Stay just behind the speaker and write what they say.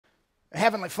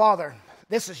Heavenly Father,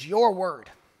 this is your word.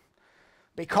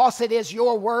 Because it is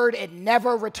your word, it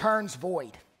never returns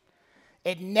void.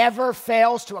 It never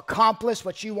fails to accomplish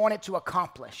what you want it to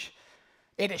accomplish.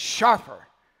 It is sharper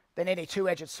than any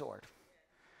two-edged sword.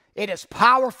 It is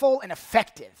powerful and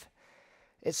effective.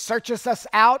 It searches us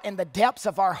out in the depths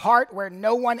of our heart where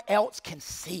no one else can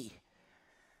see.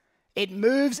 It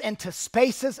moves into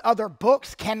spaces other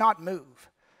books cannot move.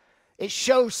 It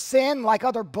shows sin like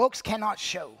other books cannot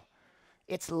show.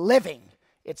 It's living,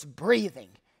 it's breathing,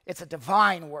 it's a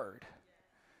divine word.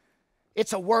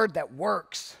 It's a word that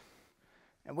works,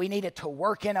 and we need it to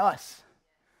work in us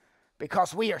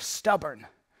because we are stubborn,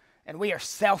 and we are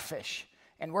selfish,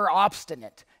 and we're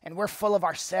obstinate, and we're full of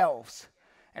ourselves.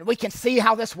 And we can see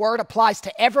how this word applies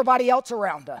to everybody else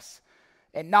around us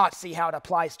and not see how it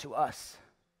applies to us.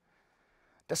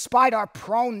 Despite our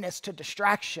proneness to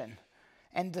distraction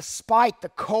and despite the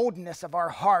coldness of our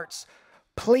hearts,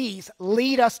 please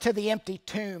lead us to the empty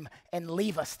tomb and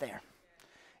leave us there.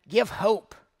 Give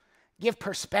hope. Give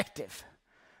perspective.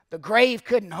 The grave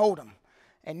couldn't hold him,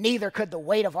 and neither could the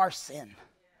weight of our sin.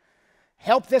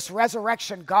 Help this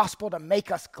resurrection gospel to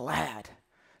make us glad,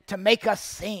 to make us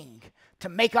sing, to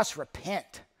make us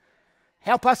repent.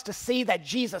 Help us to see that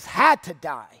Jesus had to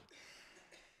die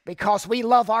because we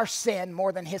love our sin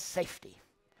more than his safety.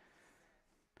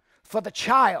 For the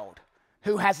child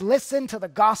who has listened to the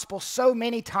gospel so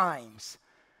many times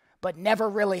but never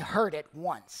really heard it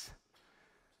once,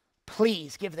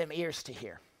 please give them ears to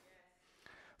hear.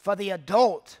 For the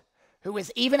adult who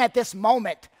is even at this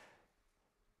moment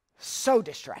so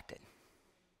distracted,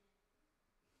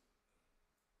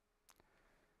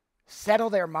 settle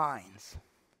their minds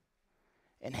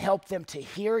and help them to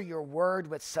hear your word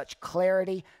with such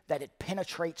clarity that it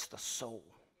penetrates the soul.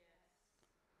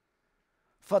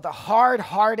 For the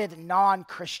hard-hearted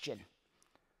non-Christian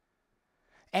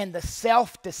and the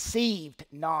self-deceived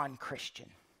non-Christian,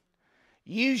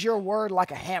 use your word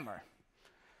like a hammer.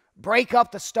 Break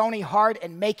up the stony heart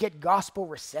and make it gospel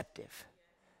receptive.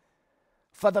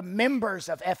 For the members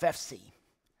of FFC,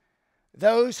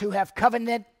 those who have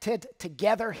covenanted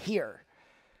together here,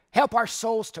 help our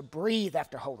souls to breathe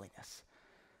after holiness,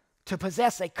 to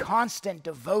possess a constant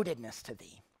devotedness to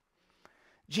thee.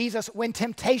 Jesus, when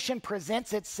temptation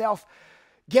presents itself,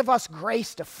 give us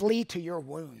grace to flee to your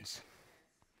wounds.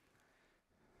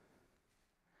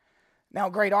 Now,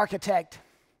 great architect,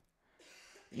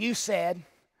 you said,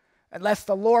 unless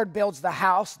the Lord builds the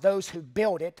house, those who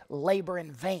build it labor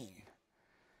in vain.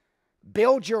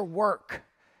 Build your work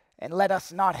and let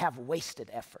us not have wasted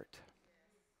effort.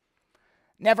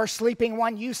 Never sleeping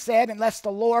one, you said, unless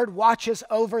the Lord watches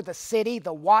over the city,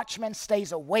 the watchman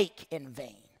stays awake in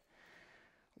vain.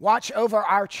 Watch over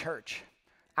our church,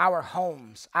 our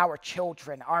homes, our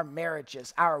children, our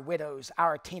marriages, our widows,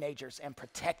 our teenagers, and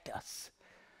protect us.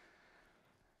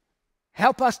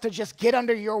 Help us to just get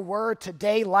under your word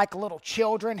today like little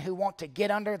children who want to get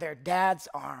under their dad's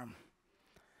arm.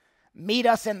 Meet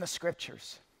us in the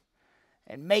scriptures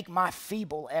and make my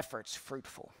feeble efforts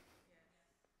fruitful.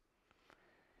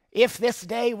 If this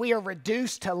day we are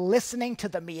reduced to listening to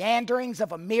the meanderings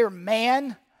of a mere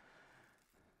man,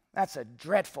 that's a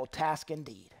dreadful task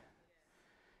indeed.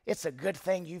 It's a good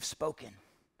thing you've spoken.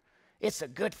 It's a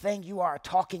good thing you are a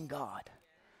talking God.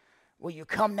 Will you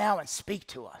come now and speak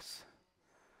to us?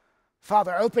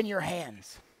 Father, open your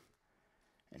hands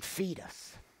and feed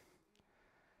us.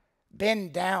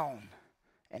 Bend down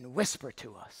and whisper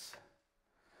to us.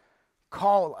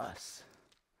 Call us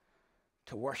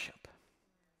to worship.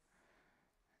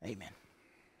 Amen.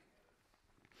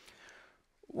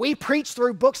 We preach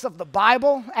through books of the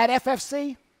Bible at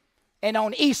FFC, and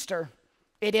on Easter,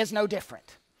 it is no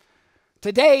different.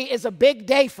 Today is a big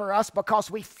day for us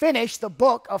because we finished the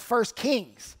book of 1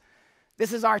 Kings.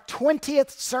 This is our 20th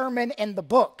sermon in the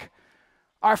book.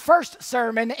 Our first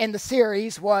sermon in the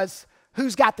series was,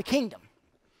 Who's Got the Kingdom?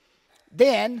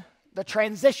 Then, the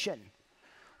transition,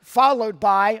 followed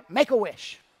by Make a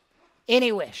Wish,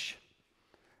 Any Wish.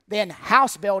 Then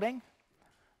house building,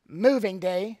 moving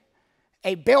day,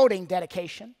 a building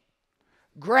dedication,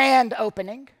 grand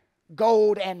opening,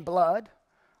 gold and blood.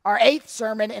 Our 8th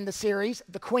sermon in the series,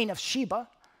 the Queen of Sheba.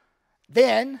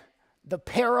 Then the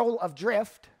peril of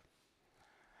drift.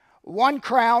 One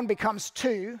crown becomes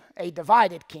 2, a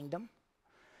divided kingdom.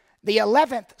 The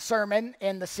 11th sermon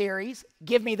in the series,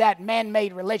 give me that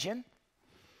man-made religion.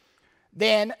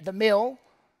 Then the mill,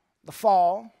 the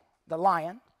fall, the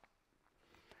lion.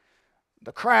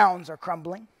 The crowns are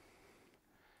crumbling.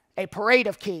 A parade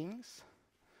of kings.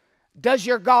 Does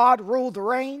your God rule the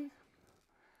reign?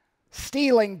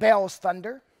 Stealing bells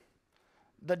thunder.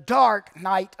 The dark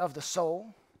night of the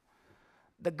soul.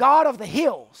 the God of the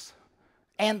hills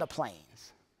and the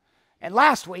plains. And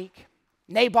last week,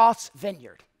 Naboth's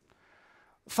vineyard.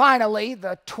 Finally,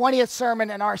 the 20th sermon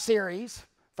in our series,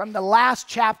 from the last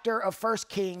chapter of 1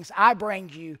 Kings, I bring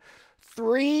you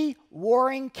 3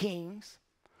 warring kings,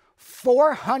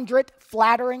 400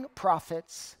 flattering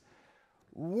prophets,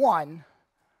 1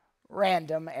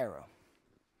 random arrow.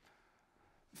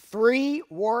 3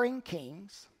 warring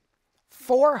kings,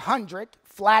 400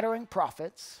 flattering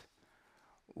prophets,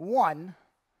 1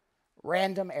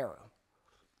 random arrow.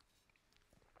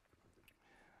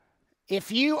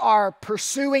 If you are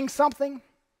pursuing something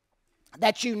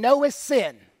that you know is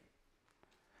sin,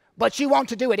 but you want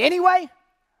to do it anyway,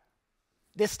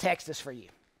 this text is for you.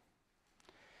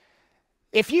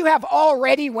 If you have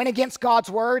already went against God's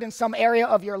word in some area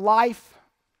of your life,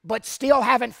 but still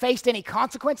haven't faced any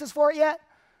consequences for it yet,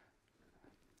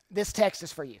 this text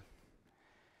is for you.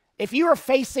 If you are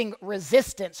facing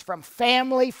resistance from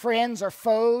family, friends, or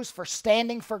foes for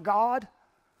standing for God,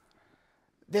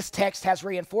 this text has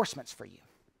reinforcements for you.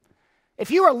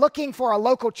 If you are looking for a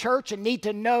local church and need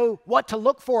to know what to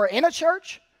look for in a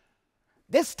church,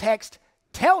 this text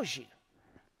tells you.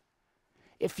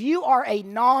 If you are a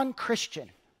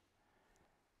non-Christian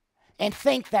and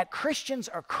think that Christians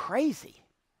are crazy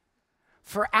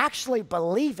for actually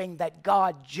believing that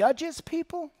God judges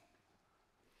people,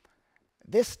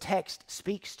 this text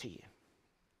speaks to you.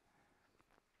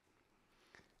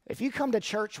 If you come to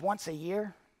church once a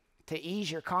year to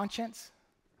ease your conscience,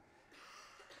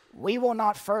 we will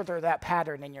not further that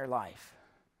pattern in your life.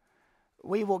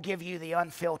 We will give you the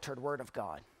unfiltered Word of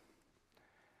God.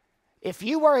 If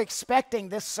you were expecting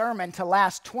this sermon to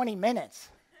last 20 minutes,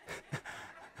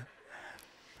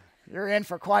 you're in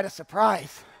for quite a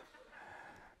surprise.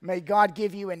 May God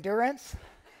give you endurance,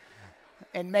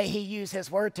 and may He use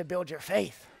His Word to build your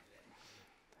faith.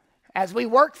 As we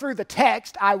work through the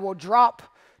text, I will drop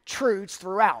truths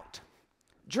throughout.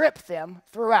 Drip them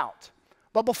throughout.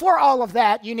 But before all of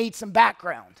that, you need some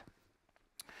background.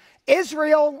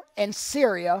 Israel and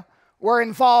Syria were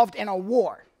involved in a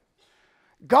war.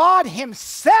 God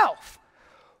Himself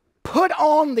put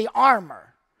on the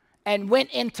armor and went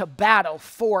into battle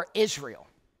for Israel.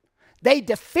 They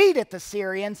defeated the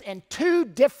Syrians in 2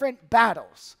 different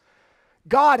battles.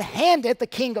 God handed the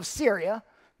king of Syria,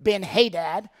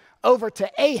 Ben-Hadad, over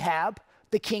to Ahab,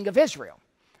 the king of Israel.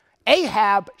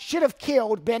 Ahab should have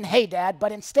killed Ben-Hadad,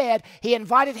 but instead he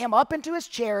invited him up into his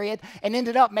chariot and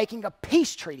ended up making a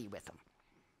peace treaty with him.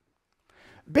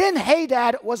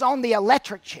 Ben-Hadad was on the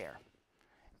electric chair,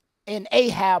 and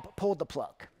Ahab pulled the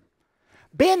plug.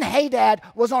 Ben-Hadad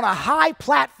was on a high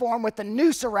platform with a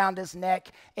noose around his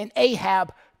neck, and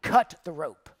Ahab cut the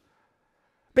rope.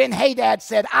 Ben-Hadad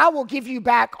said, "I will give you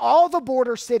back all the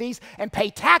border cities and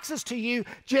pay taxes to you,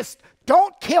 just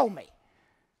don't kill me."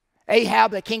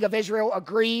 Ahab, the king of Israel,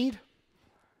 agreed,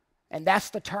 and that's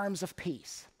the terms of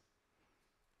peace.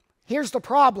 Here's the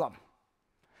problem.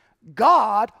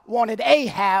 God wanted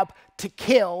Ahab to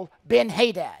kill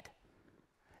Ben-Hadad.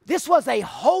 This was a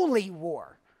holy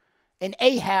war, and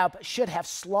Ahab should have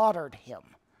slaughtered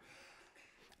him.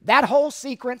 That whole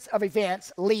sequence of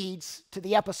events leads to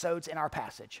the episodes in our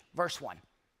passage. Verse 1.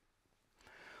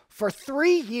 For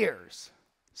 3 years,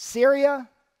 Syria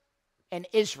and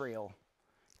Israel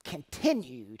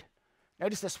continued,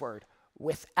 notice this word,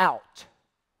 without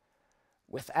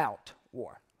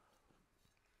war.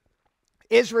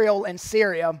 Israel and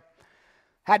Syria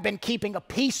had been keeping a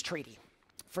peace treaty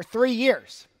for 3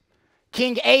 years.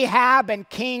 King Ahab and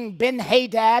King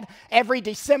Ben-Hadad every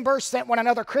December sent one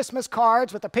another Christmas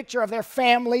cards with a picture of their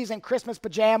families in Christmas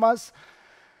pajamas.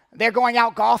 They're going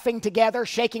out golfing together,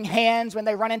 shaking hands when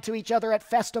they run into each other at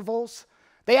festivals.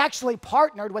 They actually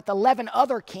partnered with 11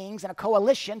 other kings in a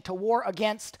coalition to war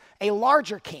against a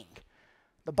larger king.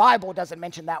 The Bible doesn't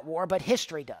mention that war, but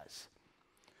history does.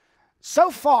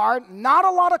 So far, not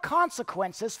a lot of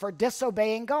consequences for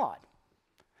disobeying God.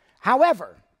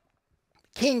 However,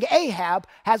 King Ahab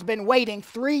has been waiting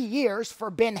 3 years for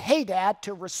Ben-Hadad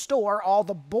to restore all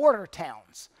the border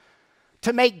towns,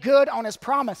 to make good on his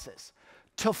promises,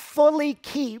 to fully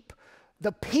keep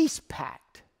the peace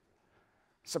pact.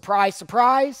 Surprise,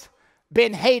 surprise,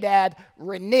 Ben-Hadad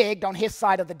reneged on his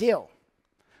side of the deal.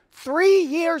 3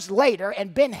 years later,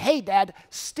 and Ben-Hadad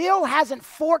still hasn't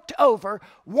forked over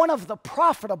one of the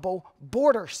profitable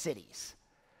border cities.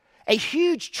 A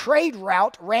huge trade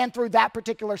route ran through that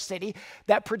particular city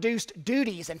that produced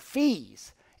duties and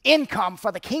fees, income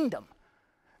for the kingdom.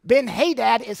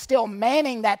 Ben-Hadad is still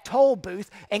manning that toll booth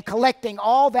and collecting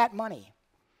all that money.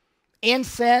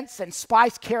 Incense and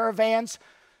spice caravans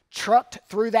trucked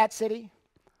through that city.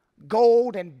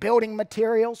 gold and building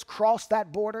materials cross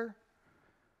that border.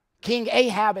 King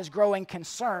Ahab is growing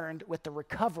concerned with the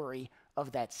recovery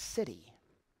of that city.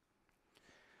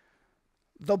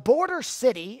 The border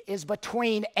city is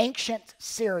between ancient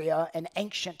Syria and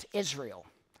ancient Israel.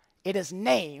 It is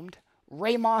named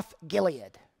Ramoth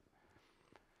Gilead.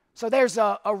 So there's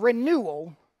a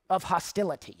renewal of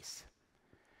hostilities.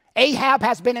 Ahab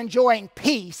has been enjoying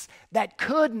peace that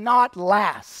could not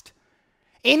last.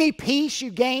 Any peace you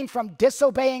gain from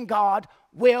disobeying God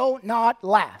will not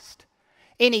last.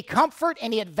 Any comfort,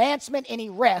 any advancement, any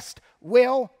rest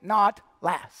will not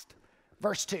last.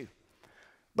 Verse 2.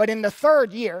 But in the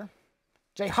 3rd year,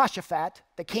 Jehoshaphat,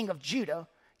 the king of Judah,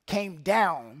 came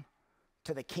down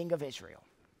to the king of Israel.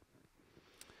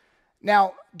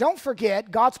 Now, don't forget,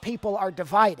 God's people are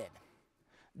divided.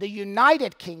 The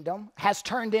united kingdom has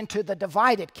turned into the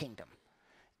divided kingdom.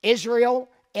 Israel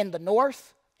in the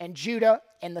north and Judah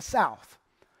in the south.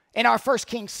 In our 1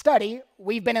 Kings study,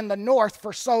 we've been in the north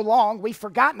for so long, we've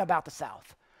forgotten about the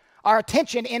south. Our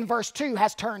attention in verse 2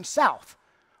 has turned south.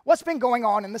 What's been going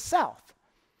on in the south?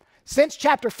 Since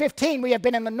chapter 15, we have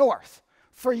been in the north.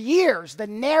 For years, the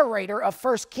narrator of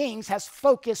 1 Kings has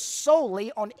focused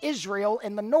solely on Israel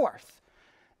in the north.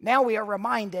 Now we are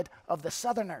reminded of the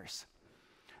southerners.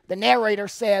 The narrator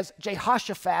says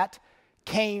Jehoshaphat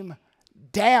came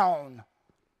down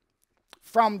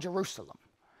from Jerusalem.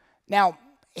 Now,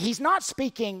 he's not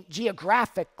speaking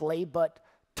geographically, but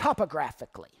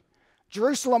topographically.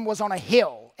 Jerusalem was on a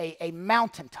hill, a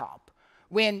mountaintop.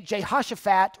 When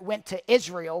Jehoshaphat went to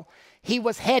Israel, he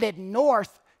was headed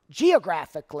north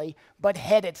geographically, but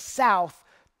headed south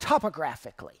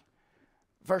topographically.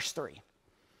 Verse 3.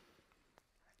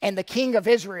 And the king of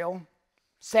Israel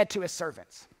said to his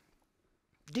servants,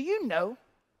 "Do you know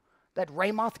that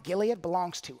Ramoth Gilead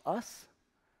belongs to us?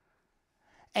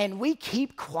 And we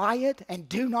keep quiet and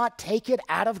do not take it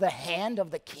out of the hand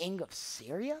of the king of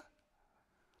Syria?"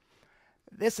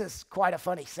 This is quite a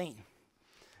funny scene.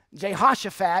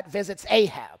 Jehoshaphat visits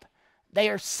Ahab. They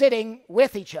are sitting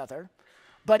with each other,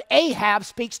 but Ahab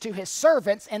speaks to his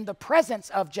servants in the presence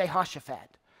of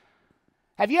Jehoshaphat.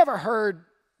 Have you ever heard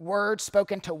words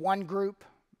spoken to one group,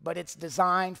 but it's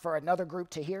designed for another group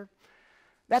to hear?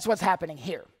 That's what's happening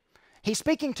here. He's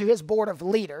speaking to his board of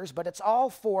leaders, but it's all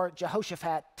for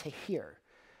Jehoshaphat to hear.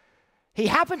 He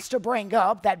happens to bring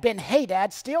up that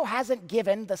Ben-Hadad still hasn't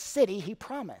given the city he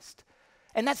promised,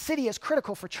 and that city is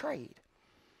critical for trade.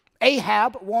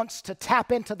 Ahab wants to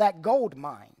tap into that gold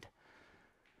mine.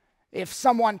 If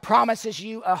someone promises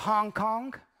you a Hong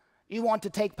Kong, you want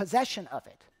to take possession of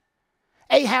it.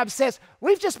 Ahab says,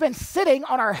 "We've just been sitting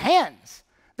on our hands.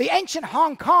 The ancient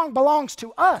Hong Kong belongs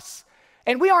to us,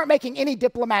 and we aren't making any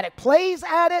diplomatic plays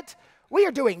at it. We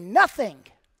are doing nothing."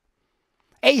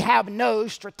 Ahab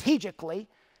knows strategically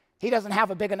he doesn't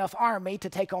have a big enough army to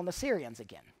take on the Syrians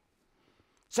again.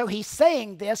 So he's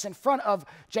saying this in front of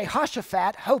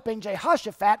Jehoshaphat, hoping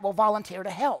Jehoshaphat will volunteer to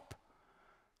help.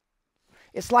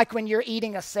 It's like when you're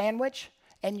eating a sandwich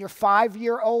and your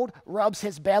 5-year-old rubs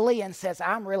his belly and says,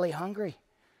 "I'm really hungry."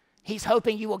 He's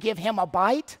hoping you will give him a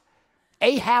bite.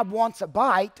 Ahab wants a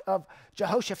bite of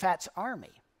Jehoshaphat's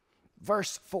army.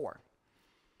 Verse 4.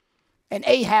 And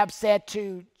Ahab said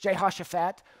to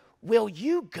Jehoshaphat, "Will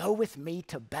you go with me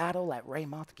to battle at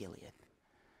Ramoth Gilead?"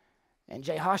 And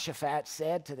Jehoshaphat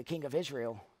said to the king of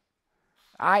Israel,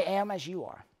 "I am as you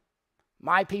are,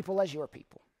 my people as your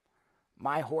people,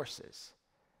 my horses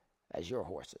as your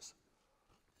horses."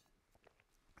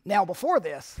 Now before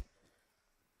this,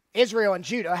 Israel and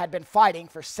Judah had been fighting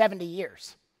for 70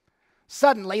 years.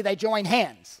 Suddenly they join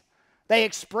hands. They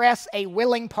express a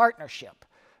willing partnership.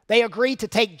 They agree to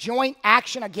take joint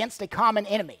action against a common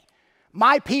enemy.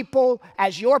 My people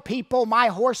as your people, my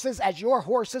horses as your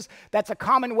horses. That's a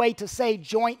common way to say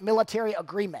joint military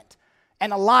agreement,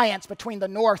 an alliance between the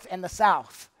north and the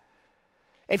south.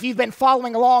 If you've been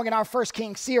following along in our 1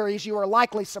 Kings series, you are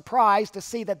likely surprised to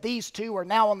see that these two are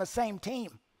now on the same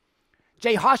team.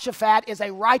 Jehoshaphat is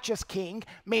a righteous king,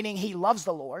 meaning he loves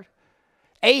the Lord.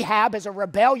 Ahab is a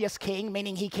rebellious king,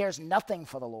 meaning he cares nothing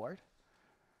for the Lord.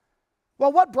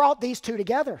 Well, what brought these two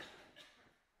together?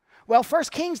 Well,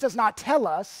 1 Kings does not tell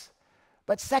us,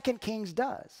 but 2 Kings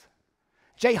does.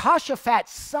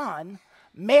 Jehoshaphat's son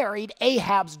married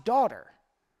Ahab's daughter.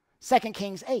 2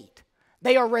 Kings 8.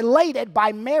 They are related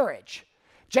by marriage.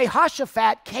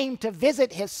 Jehoshaphat came to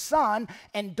visit his son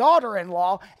and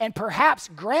daughter-in-law and perhaps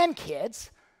grandkids.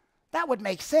 That would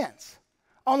make sense.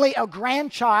 Only a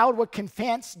grandchild would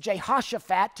convince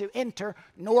Jehoshaphat to enter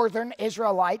northern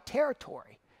Israelite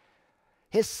territory.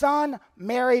 His son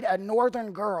married a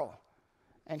northern girl,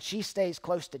 and she stays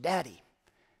close to daddy,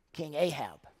 King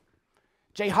Ahab.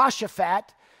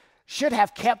 Jehoshaphat should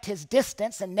have kept his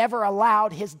distance and never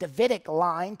allowed his Davidic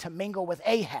line to mingle with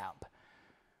Ahab.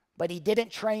 But he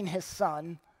didn't train his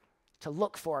son to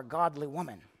look for a godly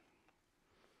woman.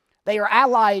 They are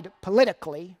allied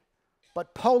politically,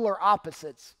 but polar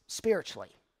opposites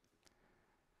spiritually.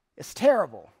 It's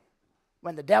terrible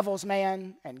when the devil's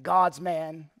man and God's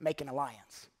man make an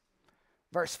alliance.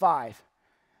 Verse 5,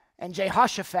 and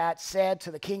Jehoshaphat said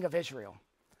to the king of Israel,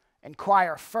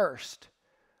 inquire first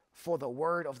for the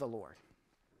word of the Lord.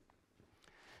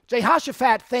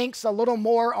 Jehoshaphat thinks a little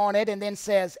more on it and then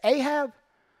says, Ahab,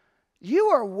 you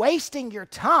are wasting your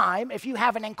time if you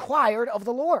haven't inquired of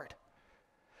the Lord.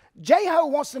 Jehu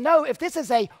wants to know if this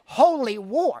is a holy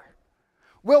war.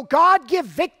 Will God give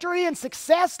victory and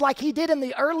success like he did in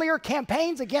the earlier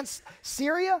campaigns against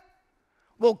Syria?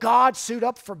 Will God suit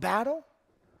up for battle?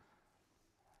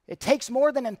 It takes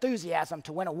more than enthusiasm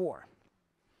to win a war.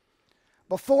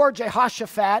 Before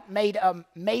Jehoshaphat made a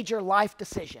major life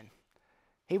decision,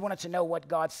 he wanted to know what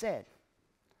God said.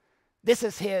 This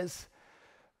is his,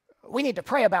 we need to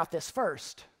pray about this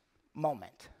first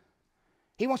moment.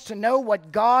 He wants to know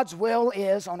what God's will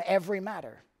is on every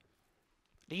matter.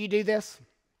 Do you do this?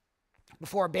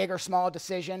 Before a big or small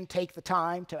decision, take the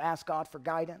time to ask God for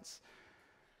guidance.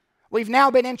 We've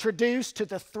now been introduced to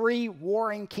the 3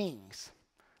 warring kings.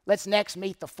 Let's next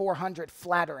meet the 400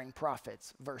 flattering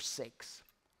prophets, verse 6.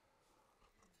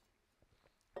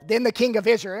 Then the king of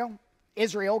Israel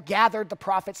gathered the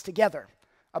prophets together,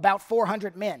 about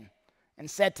 400 men, and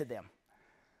said to them,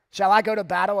 shall I go to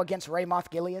battle against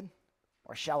Ramoth Gilead,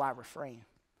 or shall I refrain?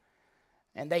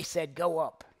 And they said, go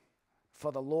up,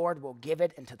 for the Lord will give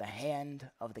it into the hand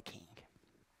of the king.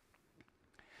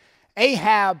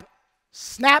 Ahab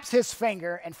snaps his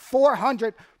finger, and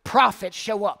 400 prophets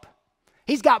show up.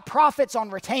 He's got prophets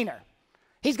on retainer.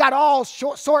 He's got all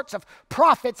sorts of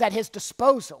prophets at his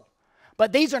disposal.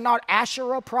 But these are not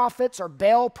Asherah prophets or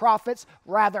Baal prophets,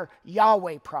 rather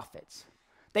Yahweh prophets.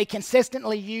 They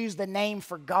consistently use the name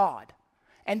for God.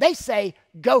 And they say,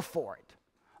 go for it.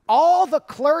 All the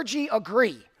clergy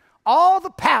agree. All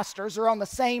the pastors are on the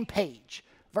same page.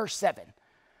 Verse 7.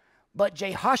 But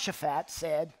Jehoshaphat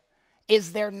said,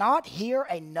 is there not here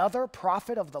another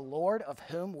prophet of the Lord of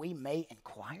whom we may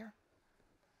inquire?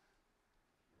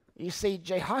 You see,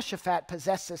 Jehoshaphat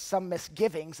possesses some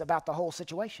misgivings about the whole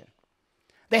situation.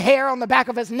 The hair on the back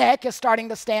of his neck is starting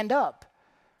to stand up.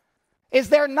 Is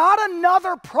there not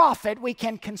another prophet we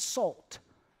can consult?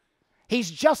 He's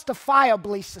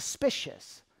justifiably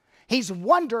suspicious. He's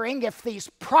wondering if these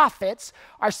prophets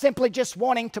are simply just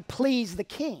wanting to please the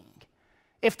king,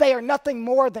 if they are nothing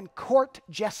more than court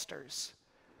jesters.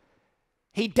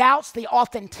 He doubts the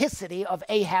authenticity of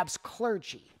Ahab's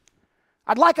clergy.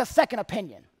 I'd like a second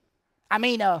opinion. I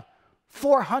mean a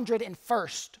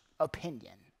 401st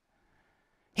opinion.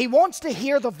 He wants to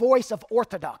hear the voice of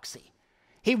orthodoxy.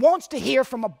 He wants to hear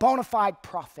from a bona fide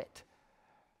prophet.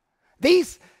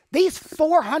 These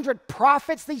 400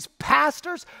 prophets, these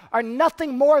pastors, are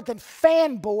nothing more than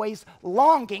fanboys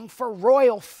longing for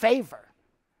royal favor.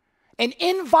 An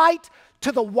invite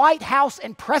to the White House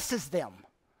impresses them.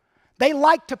 They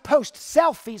like to post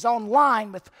selfies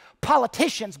online with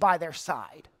politicians by their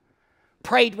side.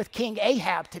 Prayed with King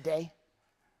Ahab today.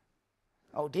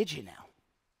 Oh, did you now?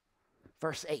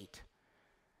 Verse 8.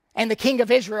 And the king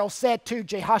of Israel said to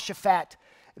Jehoshaphat,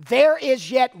 there is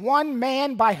yet one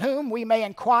man by whom we may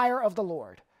inquire of the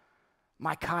Lord,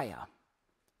 Micaiah,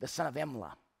 the son of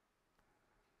Imlah.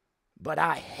 But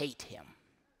I hate him,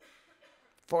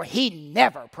 for he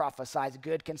never prophesies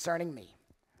good concerning me,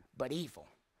 but evil.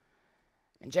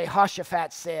 And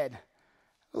Jehoshaphat said,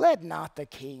 let not the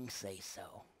king say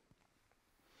so.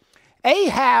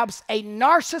 Ahab's a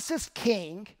narcissist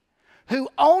king who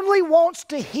only wants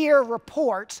to hear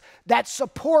reports that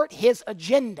support his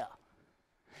agenda.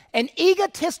 An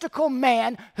egotistical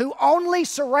man who only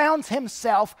surrounds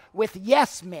himself with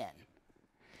yes men.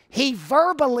 He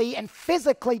verbally and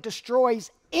physically destroys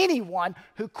anyone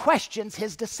who questions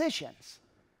his decisions.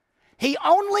 He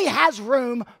only has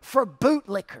room for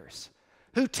bootlickers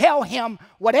who tell him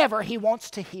whatever he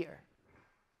wants to hear.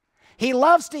 He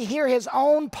loves to hear his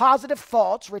own positive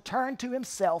thoughts returned to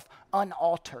himself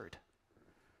unaltered.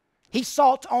 He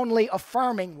sought only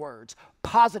affirming words,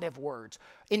 positive words,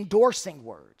 endorsing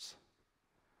words.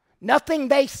 Nothing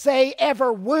they say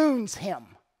ever wounds him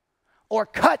or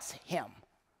cuts him.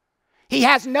 He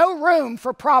has no room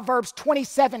for Proverbs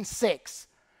 27:6.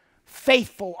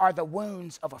 Faithful are the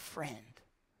wounds of a friend.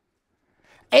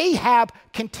 Ahab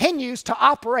continues to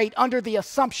operate under the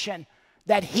assumption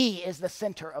that he is the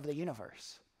center of the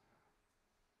universe.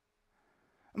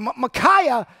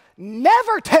 Micaiah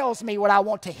never tells me what I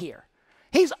want to hear.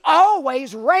 He's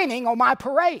always raining on my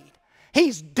parade.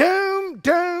 He's doom,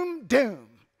 doom, doom.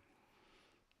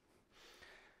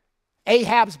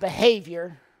 Ahab's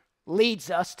behavior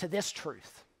leads us to this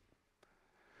truth.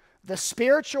 The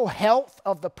spiritual health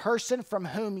of the person from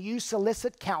whom you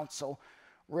solicit counsel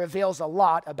reveals a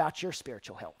lot about your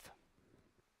spiritual health.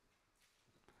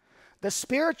 The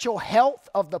spiritual health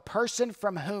of the person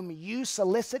from whom you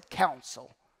solicit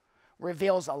counsel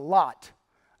reveals a lot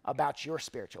about your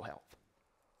spiritual health.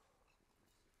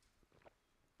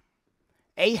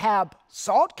 Ahab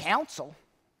sought counsel,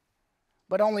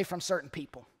 but only from certain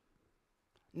people,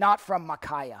 not from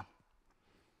Micaiah.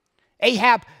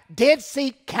 Ahab did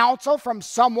seek counsel from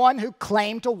someone who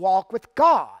claimed to walk with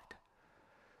God.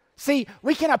 See,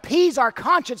 we can appease our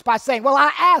conscience by saying, well,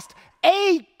 I asked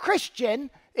a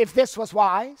Christian if this was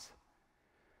wise.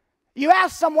 You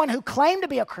asked someone who claimed to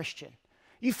be a Christian.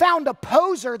 You found a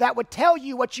poser that would tell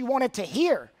you what you wanted to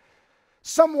hear.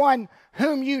 Someone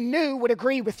whom you knew would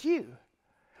agree with you.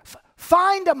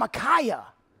 Find a Micaiah.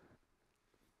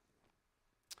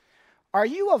 Are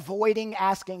you avoiding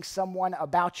asking someone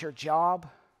about your job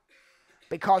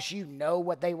because you know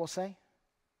what they will say?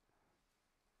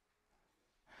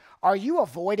 Are you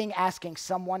avoiding asking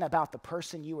someone about the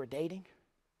person you are dating?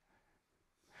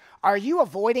 Are you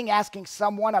avoiding asking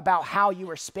someone about how you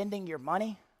are spending your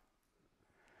money?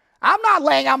 I'm not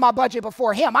laying out my budget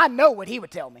before him. I know what he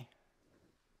would tell me.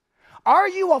 Are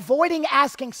you avoiding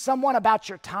asking someone about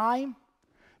your time,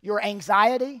 your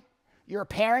anxiety, your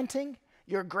parenting,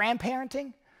 your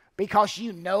grandparenting, because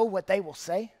you know what they will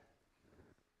say?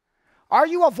 Are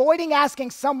you avoiding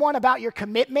asking someone about your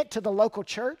commitment to the local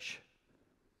church?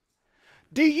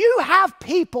 Do you have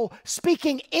people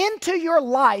speaking into your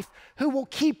life who will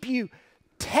keep you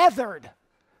tethered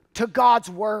to God's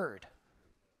word?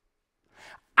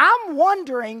 I'm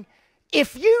wondering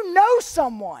if you know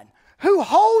someone who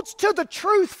holds to the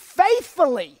truth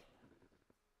faithfully,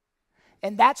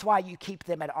 and that's why you keep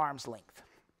them at arm's length.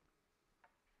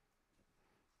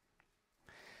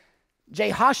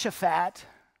 Jehoshaphat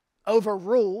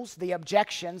overrules the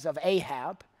objections of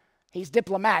Ahab. He's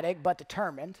diplomatic but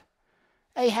determined.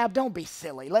 Ahab, don't be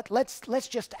silly. Let's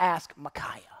just ask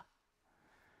Micaiah.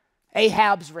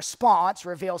 Ahab's response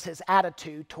reveals his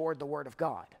attitude toward the word of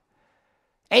God.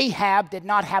 Ahab did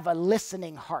not have a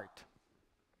listening heart.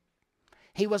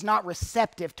 He was not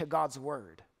receptive to God's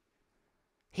word.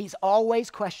 He's always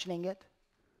questioning it.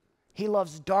 He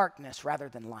loves darkness rather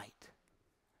than light.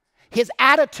 His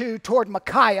attitude toward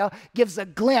Micaiah gives a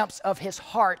glimpse of his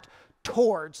heart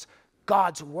towards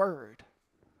God's word.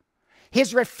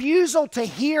 His refusal to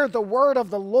hear the word of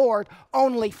the Lord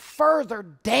only further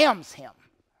damns him.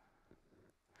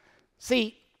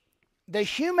 See, the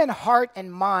human heart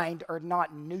and mind are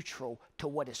not neutral to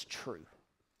what is true.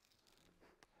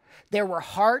 There were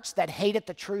hearts that hated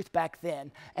the truth back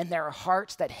then, and there are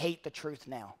hearts that hate the truth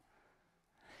now.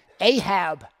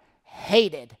 Ahab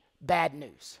hated bad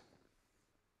news.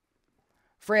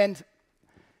 Friend,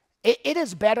 it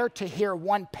is better to hear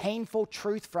one painful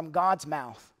truth from God's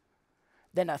mouth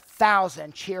than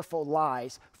 1,000 cheerful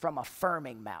lies from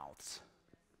affirming mouths.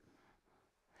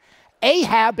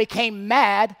 Ahab became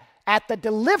mad at the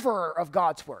deliverer of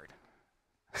God's word.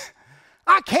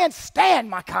 I can't stand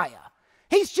Micaiah.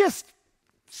 He's just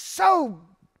so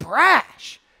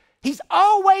brash. He's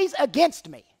always against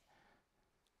me.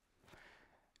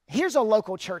 Here's a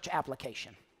local church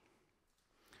application.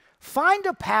 Find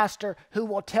a pastor who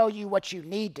will tell you what you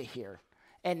need to hear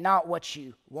and not what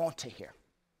you want to hear.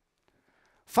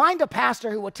 Find a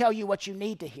pastor who will tell you what you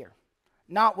need to hear,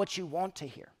 not what you want to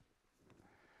hear.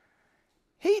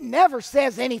 He never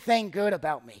says anything good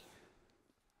about me.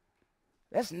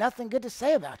 There's nothing good to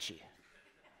say about you.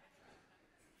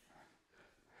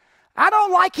 I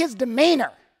don't like his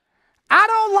demeanor. I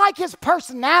don't like his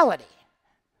personality.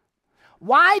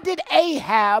 Why did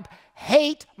Ahab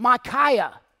hate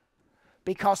Micaiah?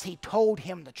 Because he told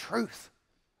him the truth.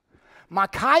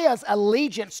 Micaiah's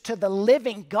allegiance to the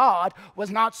living God was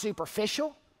not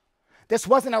superficial. This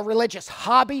wasn't a religious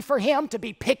hobby for him to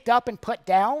be picked up and put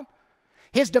down.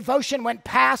 His devotion went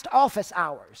past office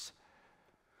hours.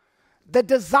 The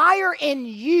desire in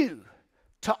you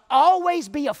to always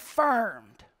be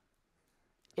affirmed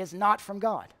is not from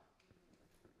God.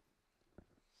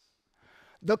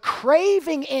 The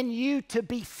craving in you to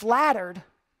be flattered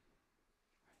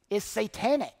is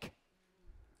satanic.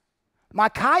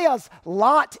 Micaiah's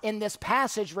lot in this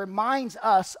passage reminds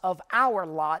us of our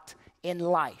lot in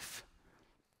life.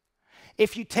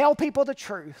 If you tell people the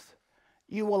truth,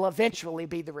 you will eventually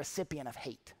be the recipient of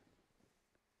hate.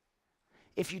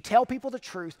 if you tell people the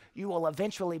truth, you will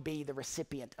eventually be the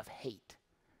recipient of hate.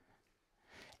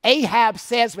 Ahab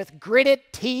says with gritted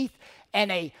teeth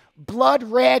and a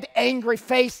blood-red, angry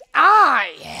face,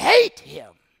 I hate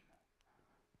him.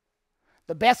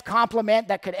 The best compliment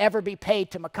that could ever be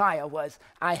paid to Micaiah was,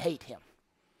 I hate him.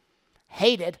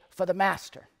 Hated for the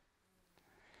master.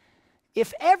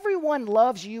 If everyone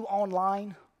loves you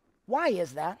online, why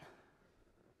is that?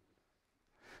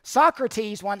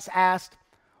 Socrates once asked,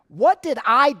 what did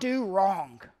I do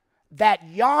wrong that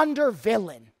yonder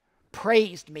villain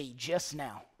praised me just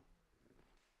now?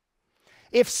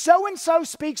 If so-and-so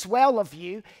speaks well of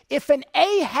you, if an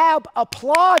Ahab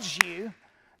applauds you,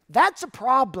 that's a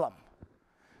problem,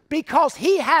 because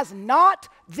he has not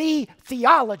the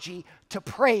theology to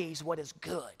praise what is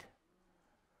good.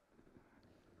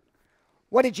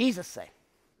 What did Jesus say?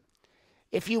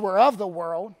 If you were of the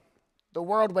world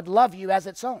would love you as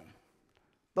its own.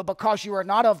 But because you are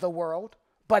not of the world,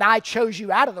 but I chose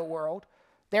you out of the world,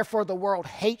 therefore the world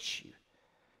hates you.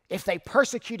 If they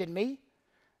persecuted me,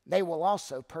 they will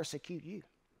also persecute you.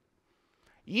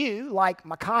 You, like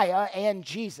Micaiah and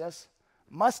Jesus,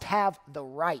 must have the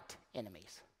right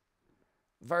enemies.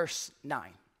 Verse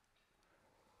 9.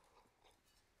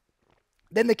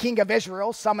 Then the king of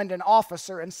Israel summoned an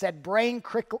officer and said, bring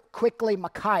quickly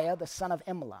Micaiah, the son of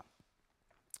Imlah.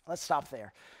 Let's stop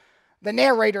there. The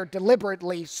narrator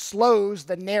deliberately slows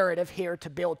the narrative here to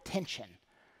build tension.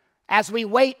 As we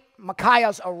wait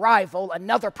Micaiah's arrival,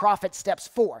 another prophet steps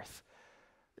forth.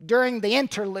 During the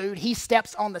interlude, he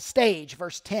steps on the stage,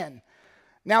 verse 10.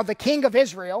 Now the king of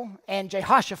Israel and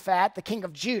Jehoshaphat, the king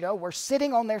of Judah, were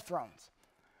sitting on their thrones,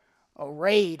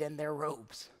 arrayed in their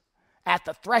robes, at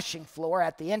the threshing floor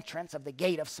at the entrance of the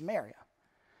gate of Samaria.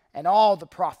 And all the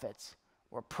prophets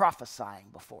were prophesying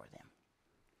before them.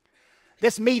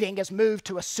 This meeting is moved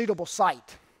to a suitable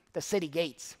site, the city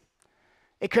gates.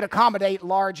 It could accommodate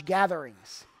large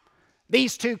gatherings.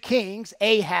 These two kings,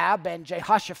 Ahab and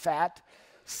Jehoshaphat,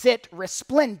 sit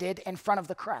resplendent in front of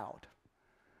the crowd,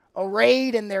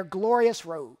 arrayed in their glorious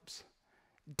robes,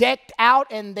 decked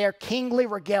out in their kingly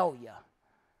regalia.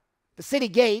 The city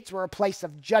gates were a place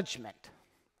of judgment.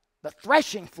 The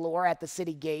threshing floor at the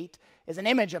city gate is an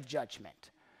image of judgment.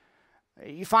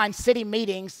 You find city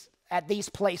meetings at these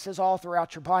places all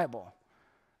throughout your Bible.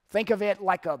 Think of it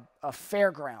like a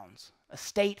fairgrounds, a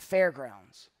state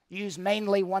fairgrounds, used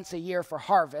mainly once a year for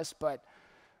harvest, but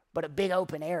a big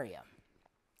open area.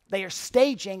 They are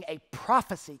staging a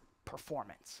prophecy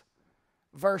performance.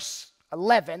 Verse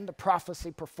 11, the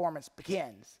prophecy performance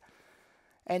begins.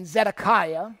 And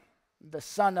Zedekiah, the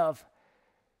son of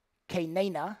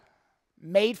Kenana,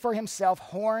 made for himself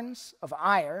horns of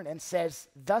iron and says,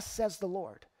 thus says the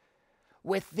Lord,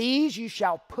 with these you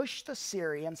shall push the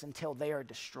Syrians until they are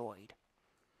destroyed.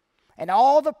 And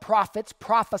all the prophets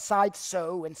prophesied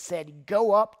so and said,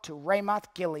 go up to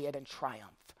Ramoth Gilead and triumph.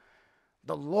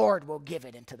 The Lord will give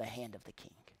it into the hand of the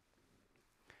king.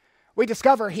 We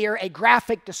discover here a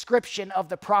graphic description of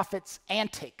the prophet's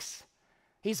antics.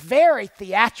 He's very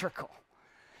theatrical.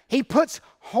 He puts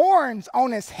horns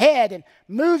on his head and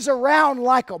moves around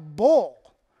like a bull.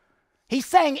 He's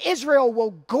saying Israel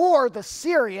will gore the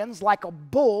Syrians like a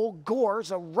bull gores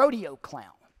a rodeo clown.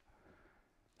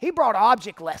 He brought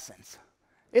object lessons.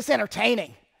 It's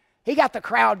entertaining. He got the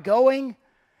crowd going.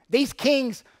 These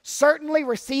kings certainly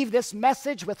received this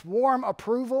message with warm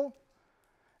approval.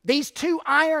 These two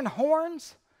iron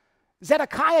horns,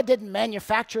 Zedekiah didn't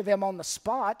manufacture them on the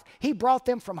spot. He brought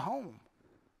them from home.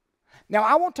 Now,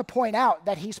 I want to point out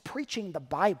that he's preaching the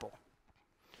Bible.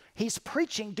 He's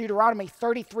preaching Deuteronomy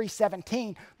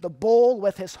 33:17, the bull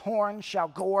with his horn shall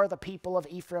gore the people of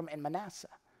Ephraim and Manasseh.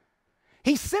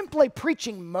 He's simply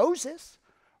preaching Moses,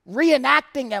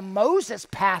 reenacting a Moses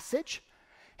passage.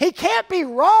 He can't be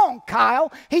wrong,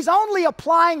 Kyle. He's only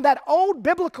applying that old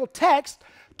biblical text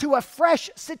to a fresh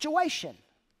situation.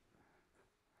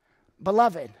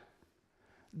 Beloved,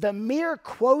 the mere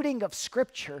quoting of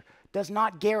Scripture does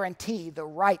not guarantee the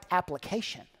right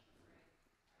application.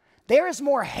 There is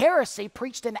more heresy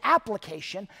preached in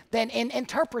application than in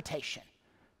interpretation.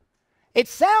 It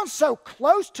sounds so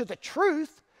close to the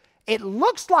truth, it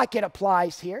looks like it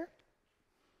applies here,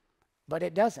 but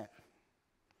it doesn't.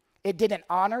 It didn't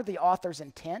honor the author's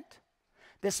intent.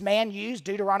 This man used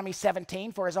Deuteronomy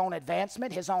 17 for his own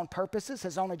advancement, his own purposes,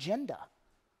 his own agenda.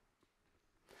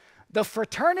 The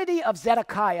fraternity of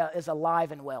Zedekiah is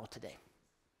alive and well today.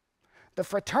 The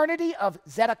fraternity of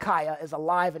Zedekiah is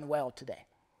alive and well today.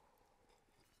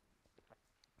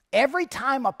 Every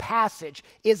time a passage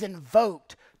is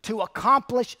invoked to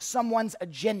accomplish someone's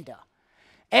agenda,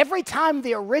 every time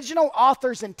the original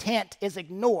author's intent is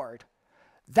ignored,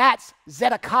 That's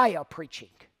Zedekiah preaching.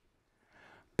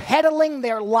 Peddling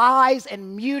their lies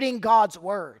and muting God's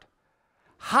word.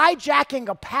 Hijacking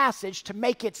a passage to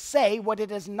make it say what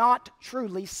it is not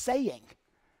truly saying.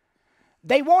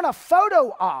 They want a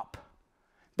photo op.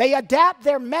 They adapt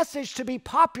their message to be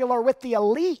popular with the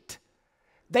elite.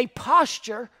 They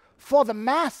posture for the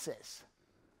masses.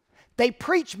 They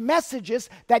preach messages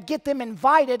that get them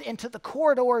invited into the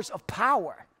corridors of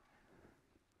power.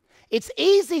 It's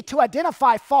easy to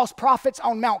identify false prophets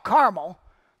on Mount Carmel.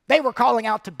 They were calling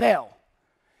out to Baal.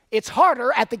 It's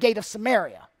harder at the gate of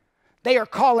Samaria. They are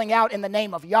calling out in the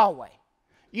name of Yahweh,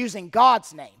 using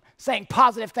God's name, saying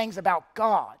positive things about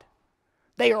God.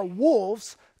 They are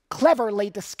wolves cleverly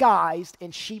disguised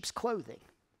in sheep's clothing.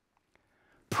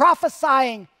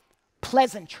 Prophesying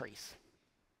pleasantries.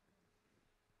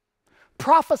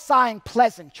 Prophesying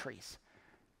pleasantries.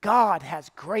 God has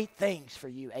great things for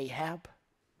you, Ahab.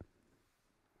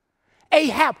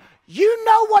 Ahab, you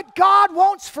know what God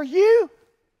wants for you?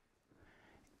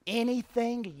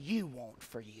 Anything you want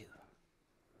for you.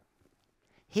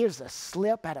 Here's a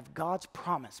slip out of God's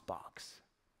promise box.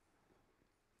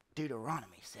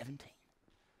 Deuteronomy 17.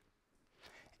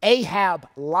 Ahab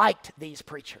liked these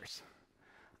preachers.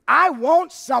 I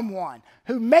want someone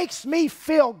who makes me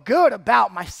feel good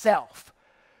about myself,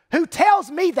 who tells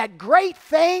me that great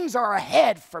things are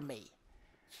ahead for me.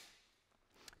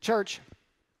 Church,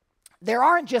 there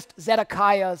aren't just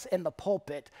Zedekiahs in the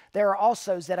pulpit, there are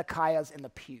also Zedekiahs in the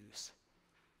pews.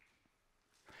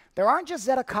 There aren't just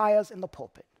Zedekiahs in the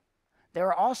pulpit, there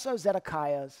are also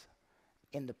Zedekiahs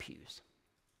in the pews.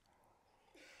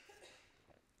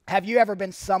 Have you ever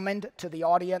been summoned to the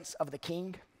audience of the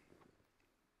king?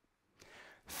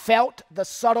 Felt the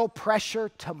subtle pressure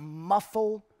to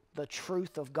muffle the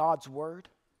truth of God's word?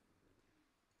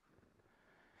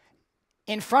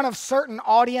 In front of certain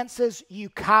audiences, you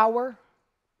cower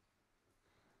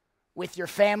with your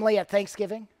family at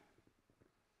Thanksgiving,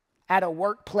 at a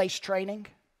workplace training.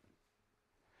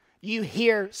 You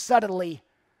hear subtly,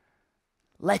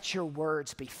 let your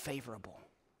words be favorable.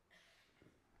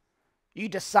 You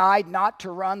decide not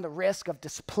to run the risk of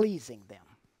displeasing them.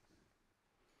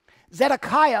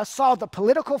 Zedekiah saw the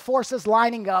political forces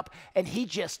lining up and he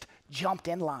just jumped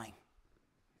in line.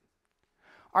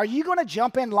 Are you going to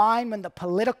jump in line when the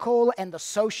political and the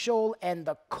social and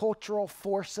the cultural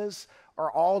forces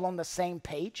are all on the same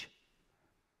page?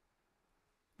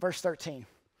 Verse 13.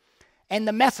 And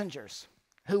the messengers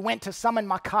who went to summon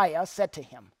Micaiah said to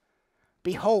him,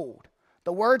 behold,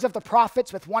 the words of the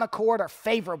prophets with one accord are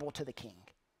favorable to the king.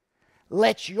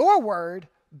 Let your word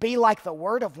be like the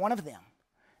word of one of them,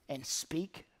 and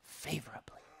speak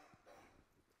favorably.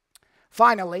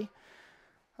 Finally,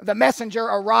 the messenger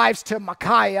arrives to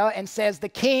Micaiah and says, the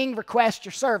king requests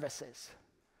your services.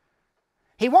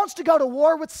 He wants to go to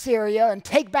war with Syria and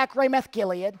take back Ramoth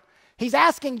Gilead. He's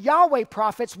asking Yahweh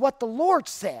prophets what the Lord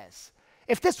says,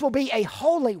 if this will be a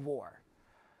holy war.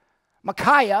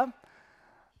 Micaiah,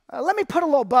 let me put a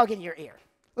little bug in your ear.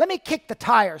 Let me kick the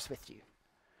tires with you.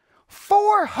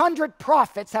 400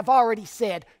 prophets have already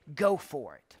said, go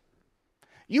for it.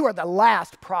 You are the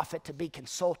last prophet to be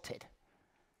consulted.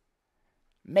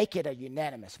 Make it a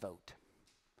unanimous vote.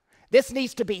 This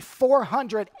needs to be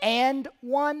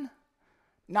 401,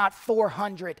 not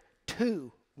 400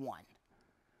 to 1.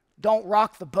 Don't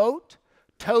rock the boat,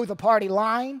 toe the party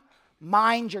line,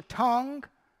 mind your tongue.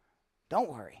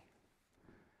 Don't worry.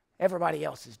 Everybody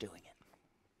else is doing it.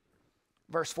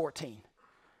 Verse 14.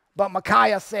 But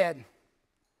Micaiah said,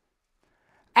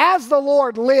 as the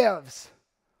Lord lives,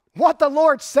 what the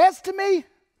Lord says to me,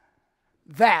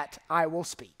 that I will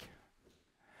speak.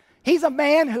 He's a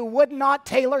man who would not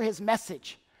tailor his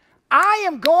message. I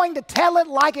am going to tell it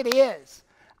like it is.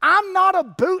 I'm not a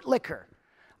bootlicker.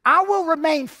 I will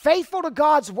remain faithful to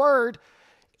God's word,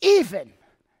 even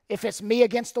if it's me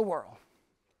against the world.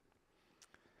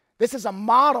 This is a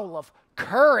model of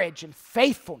courage and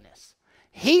faithfulness.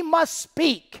 He must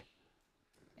speak,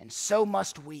 and so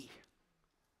must we.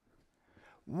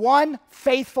 One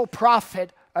faithful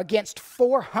prophet against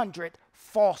 400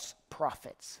 false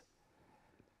prophets.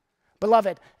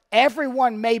 Beloved,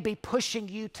 everyone may be pushing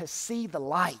you to see the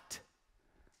light.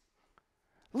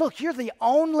 Look, you're the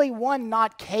only one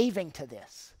not caving to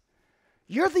this.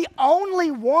 You're the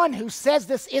only one who says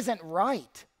this isn't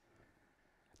right.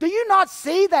 Do you not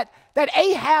see that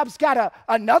Ahab's got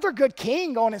another good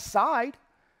king on his side?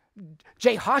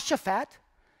 Jehoshaphat.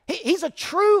 He's a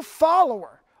true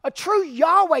follower. A true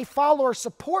Yahweh follower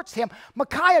supports him.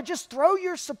 Micaiah, just throw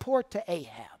your support to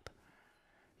Ahab.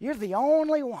 You're the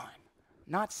only one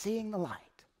not seeing the light.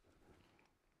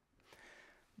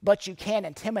 But you can't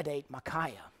intimidate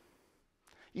Micaiah.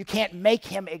 You can't make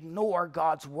him ignore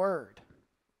God's word.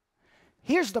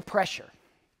 Here's the pressure.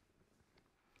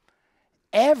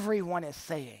 Everyone is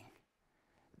saying,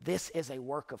 this is a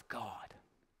work of God.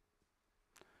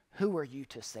 Who are you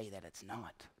to say that it's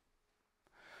not?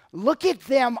 Look at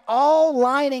them all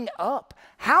lining up.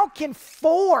 How can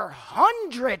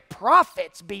 400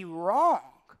 prophets be wrong?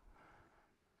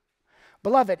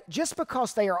 Beloved, just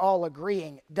because they are all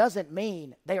agreeing doesn't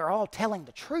mean they are all telling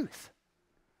the truth.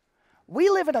 We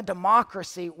live in a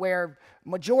democracy where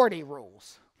majority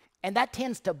rules, and that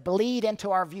tends to bleed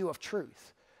into our view of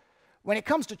truth. When it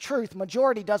comes to truth,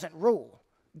 majority doesn't rule.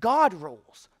 God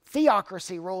rules.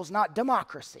 Theocracy rules, not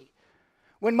democracy.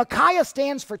 When Micaiah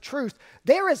stands for truth,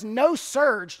 there is no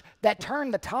surge that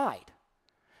turned the tide.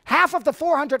 Half of the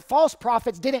 400 false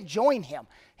prophets didn't join him.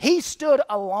 He stood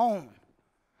alone.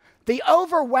 The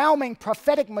overwhelming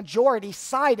prophetic majority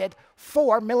sided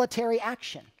for military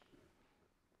action.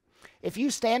 If you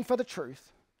stand for the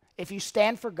truth, if you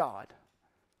stand for God,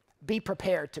 be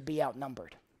prepared to be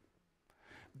outnumbered.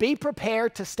 Be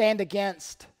prepared to stand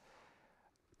against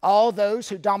all those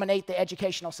who dominate the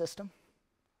educational system,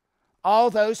 all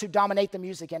those who dominate the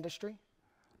music industry,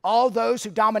 all those who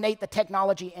dominate the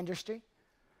technology industry,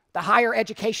 the higher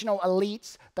educational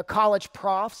elites, the college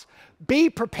profs. Be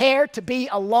prepared to be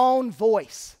a lone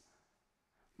voice.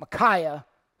 Micaiah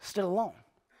stood alone.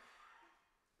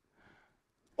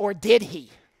 Or did he?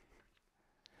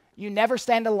 You never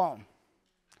stand alone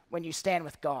when you stand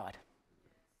with God.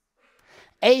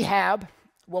 Ahab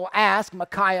will ask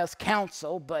Micaiah's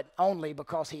counsel, but only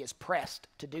because he is pressed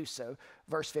to do so.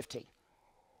 Verse 15.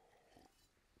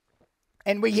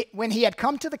 And when he had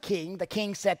come to the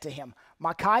king said to him,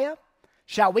 Micaiah,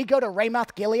 shall we go to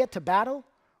Ramoth Gilead to battle,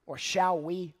 or shall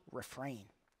we refrain?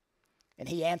 And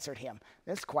he answered him,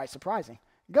 this is quite surprising,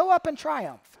 go up and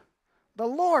triumph. The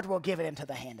Lord will give it into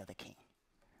the hand of the king.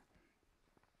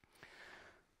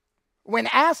 When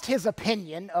asked his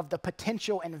opinion of the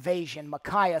potential invasion,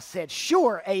 Micaiah said,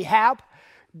 sure, Ahab,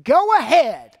 go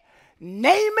ahead.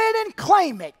 Name it and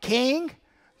claim it, king.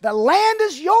 The land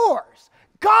is yours.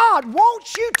 God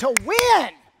wants you to win.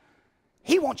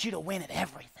 He wants you to win at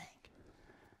everything.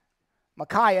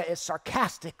 Micaiah is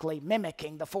sarcastically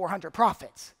mimicking the 400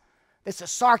 prophets. This is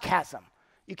sarcasm.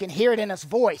 You can hear it in his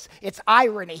voice. It's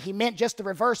irony. He meant just the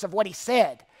reverse of what he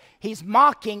said. He's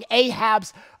mocking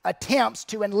Ahab's attempts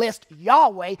to enlist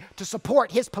Yahweh to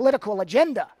support his political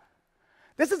agenda.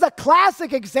 This is a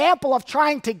classic example of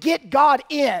trying to get God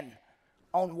in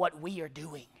on what we are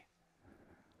doing.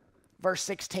 Verse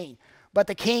 16, but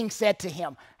the king said to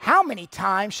him, how many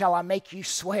times shall I make you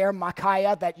swear,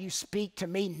 Micaiah, that you speak to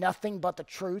me nothing but the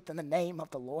truth in the name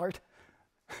of the Lord?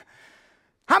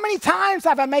 How many times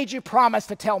have I made you promise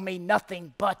to tell me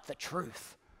nothing but the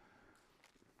truth?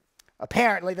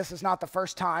 Apparently, this is not the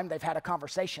first time they've had a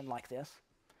conversation like this.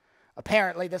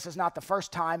 Apparently, this is not the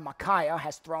first time Micaiah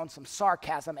has thrown some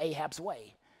sarcasm Ahab's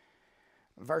way.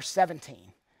 Verse 17,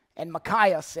 and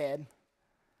Micaiah said,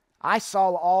 I saw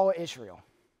all Israel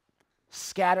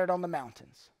scattered on the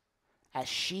mountains as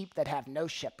sheep that have no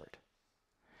shepherd.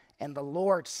 And the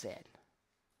Lord said,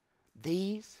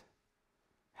 these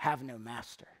have no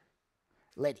master.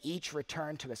 Let each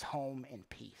return to his home in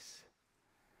peace.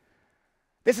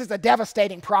 This is a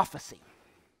devastating prophecy.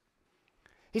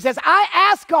 He says, I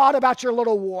asked God about your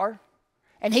little war,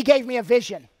 and he gave me a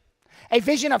vision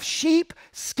of sheep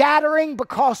scattering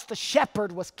because the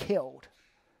shepherd was killed.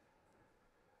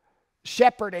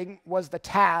 Shepherding was the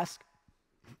task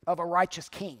of a righteous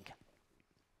king.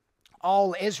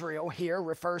 All Israel here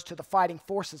refers to the fighting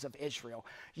forces of Israel.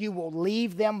 You will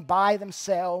leave them by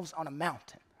themselves on a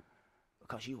mountain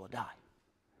because you will die.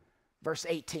 Verse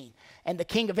 18, and the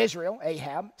king of Israel,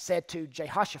 Ahab, said to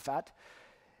Jehoshaphat,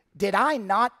 did I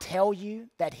not tell you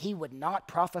that he would not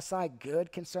prophesy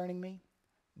good concerning me,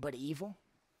 but evil?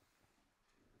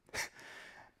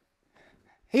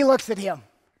 He looks at him.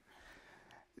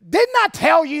 Didn't I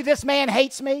tell you this man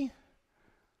hates me?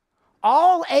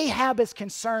 All Ahab is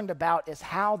concerned about is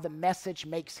how the message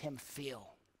makes him feel.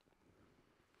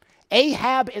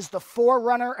 Ahab is the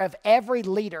forerunner of every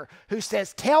leader who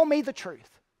says, tell me the truth,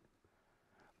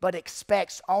 but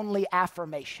expects only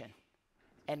affirmation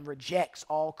and rejects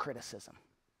all criticism.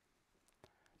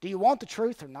 Do you want the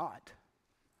truth or not?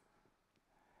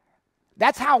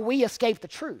 That's how we escape the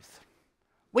truth.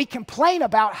 We complain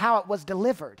about how it was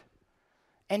delivered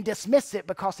and dismiss it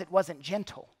because it wasn't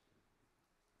gentle.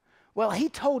 Well, he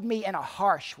told me in a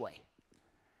harsh way.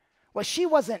 Well, she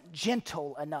wasn't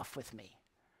gentle enough with me.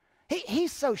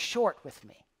 He's so short with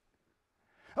me.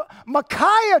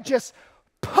 Micaiah just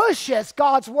pushes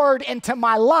God's word into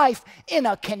my life in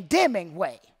a condemning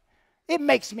way. It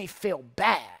makes me feel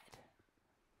bad.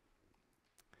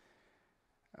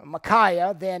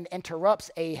 Micaiah then interrupts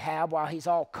Ahab while he's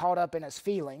all caught up in his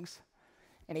feelings.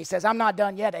 And he says, I'm not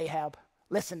done yet, Ahab.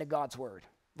 Listen to God's word.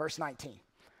 Verse 19.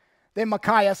 Then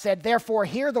Micaiah said, therefore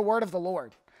hear the word of the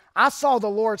Lord. I saw the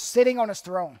Lord sitting on his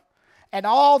throne, and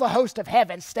all the host of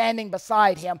heaven standing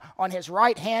beside him on his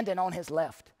right hand and on his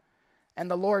left. And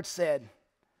the Lord said,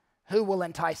 who will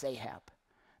entice Ahab,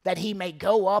 that he may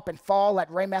go up and fall at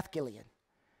Ramoth Gilead?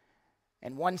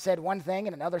 And one said one thing,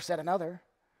 and another said another.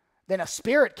 Then a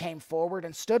spirit came forward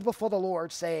and stood before the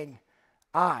Lord, saying,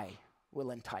 I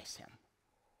will entice him.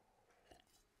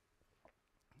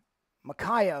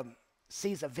 Micaiah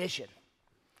sees a vision.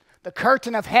 The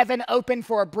curtain of heaven opened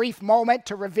for a brief moment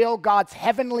to reveal God's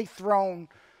heavenly throne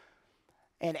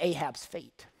and Ahab's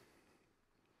fate.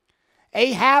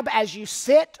 Ahab, as you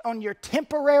sit on your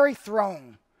temporary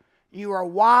throne, you are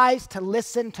wise to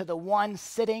listen to the one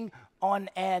sitting on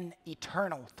an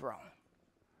eternal throne.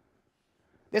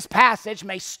 This passage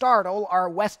may startle our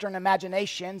Western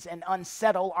imaginations and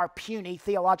unsettle our puny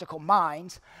theological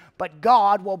minds, but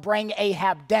God will bring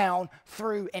Ahab down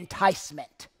through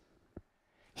enticement.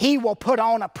 He will put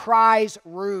on a prize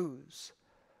ruse.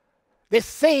 This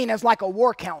scene is like a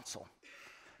war council.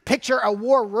 Picture a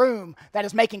war room that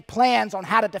is making plans on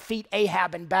how to defeat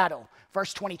Ahab in battle.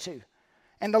 Verse 22.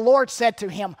 And the Lord said to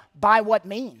him, by what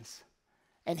means?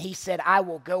 And he said, I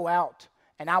will go out,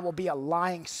 and I will be a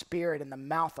lying spirit in the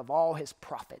mouth of all his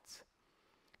prophets.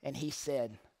 And he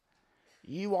said,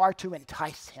 you are to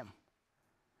entice him,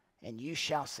 and you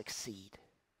shall succeed.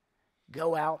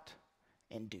 Go out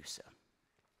and do so.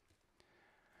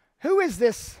 Who is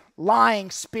this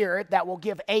lying spirit that will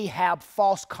give Ahab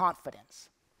false confidence?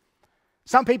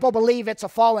 Some people believe it's a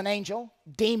fallen angel,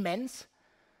 demons.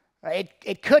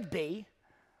 It could be.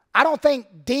 I don't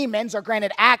think demons are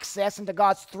granted access into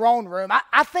God's throne room.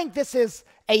 I think this is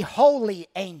a holy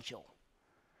angel.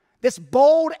 This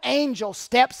bold angel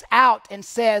steps out and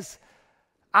says,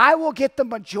 I will get the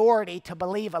majority to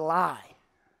believe a lie.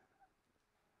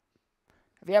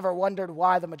 Have you ever wondered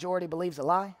why the majority believes a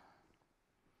lie?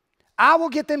 I will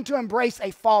get them to embrace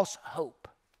a false hope.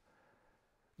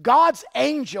 God's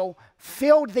angel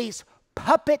filled these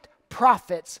puppet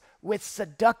prophets with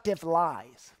seductive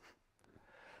lies.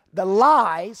 The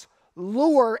lies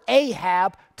lure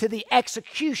Ahab to the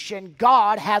execution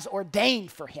God has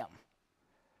ordained for him.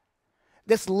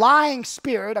 This lying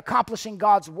spirit accomplishing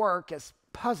God's work is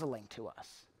puzzling to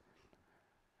us.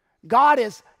 God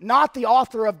is not the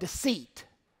author of deceit,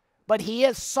 but he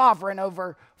is sovereign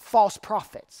over false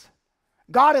prophets.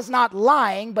 God is not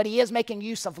lying, but he is making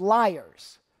use of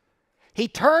liars. He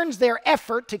turns their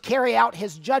effort to carry out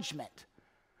his judgment.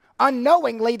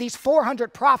 Unknowingly, these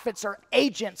 400 prophets are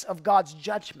agents of God's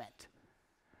judgment.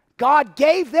 God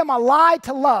gave them a lie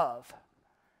to love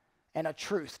and a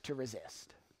truth to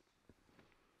resist.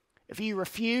 If you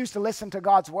refuse to listen to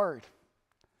God's word,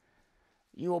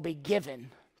 you will be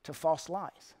given to false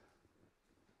lies.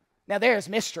 Now, there is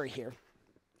mystery here.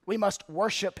 We must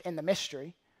worship in the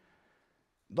mystery.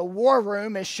 The war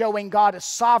room is showing God is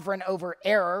sovereign over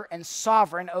error and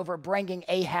sovereign over bringing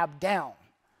Ahab down.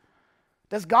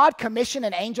 Does God commission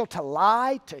an angel to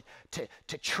lie,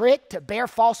 to trick, to bear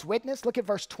false witness? Look at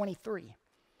verse 23.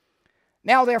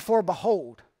 Now therefore,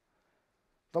 behold,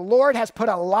 the Lord has put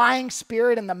a lying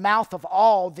spirit in the mouth of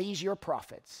all these your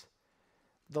prophets.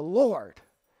 The Lord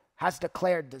has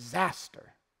declared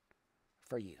disaster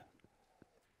for you.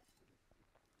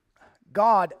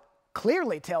 God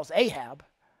clearly tells Ahab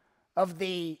of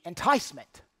the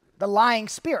enticement, the lying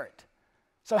spirit.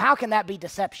 So how can that be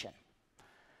deception?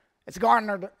 It's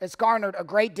garnered a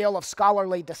great deal of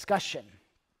scholarly discussion.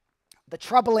 The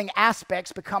troubling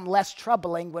aspects become less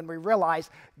troubling when we realize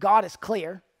God is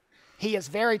clear. He is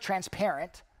very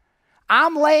transparent.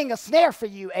 I'm laying a snare for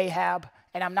you, Ahab,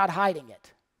 and I'm not hiding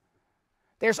it.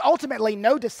 There's ultimately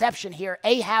no deception here.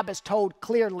 Ahab is told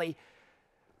clearly.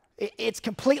 It's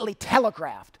completely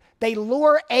telegraphed. They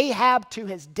lure Ahab to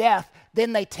his death,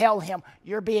 then they tell him,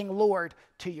 you're being lured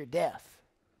to your death.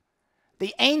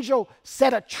 The angel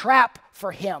set a trap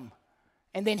for him,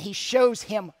 and then he shows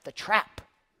him the trap.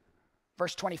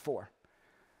 Verse 24.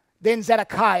 Then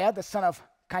Zedekiah, the son of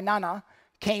Kenana,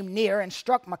 came near and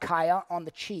struck Micaiah on the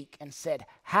cheek and said,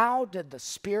 how did the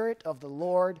Spirit of the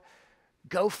Lord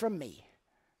go from me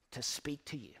to speak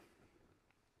to you?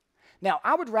 Now,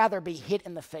 I would rather be hit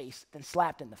in the face than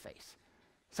slapped in the face.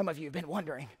 Some of you have been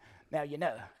wondering. Now you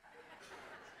know.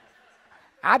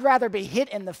 I'd rather be hit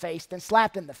in the face than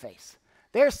slapped in the face.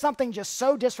 There's something just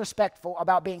so disrespectful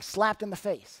about being slapped in the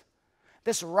face.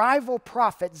 This rival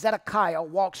prophet, Zedekiah,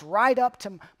 walks right up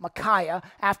to Micaiah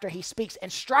after he speaks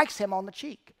and strikes him on the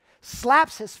cheek,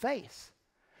 slaps his face.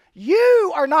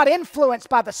 You are not influenced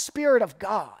by the Spirit of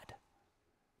God.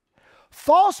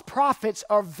 False prophets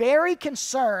are very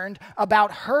concerned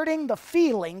about hurting the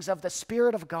feelings of the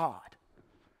Spirit of God.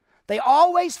 They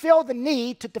always feel the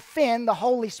need to defend the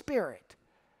Holy Spirit.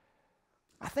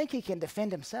 I think he can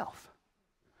defend himself.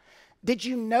 Did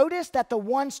you notice that the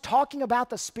ones talking about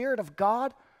the Spirit of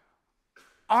God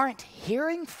aren't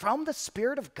hearing from the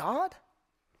Spirit of God?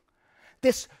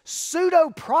 This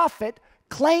pseudo-prophet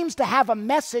claims to have a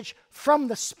message from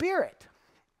the Spirit.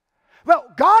 Well,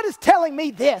 God is telling me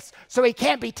this, so he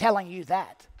can't be telling you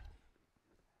that.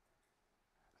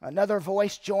 Another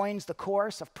voice joins the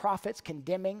chorus of prophets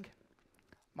condemning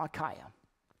Micaiah.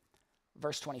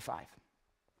 Verse 25.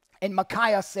 And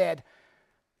Micaiah said,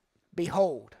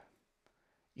 behold,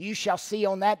 you shall see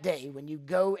on that day when you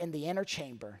go in the inner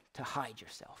chamber to hide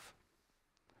yourself.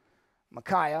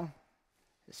 Micaiah,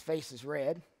 his face is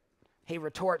red. He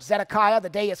retorts, Zedekiah, the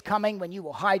day is coming when you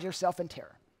will hide yourself in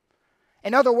terror.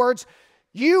 In other words,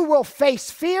 you will face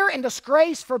fear and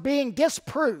disgrace for being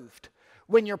disproved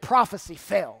when your prophecy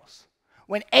fails,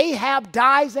 when Ahab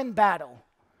dies in battle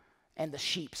and the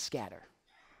sheep scatter.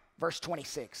 Verse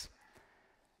 26.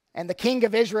 And the king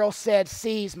of Israel said,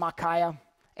 seize Micaiah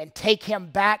and take him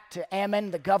back to Ammon,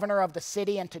 the governor of the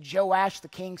city, and to Joash, the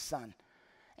king's son,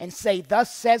 and say,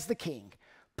 thus says the king,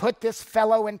 put this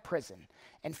fellow in prison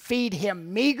and feed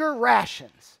him meager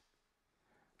rations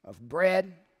of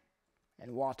bread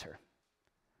and water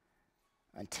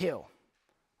until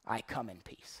I come in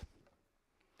peace.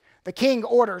 The king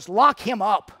orders, lock him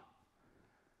up.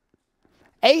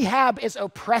 Ahab is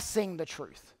oppressing the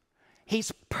truth.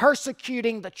 He's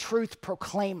persecuting the truth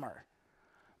proclaimer.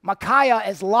 Micaiah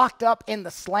is locked up in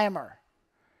the slammer.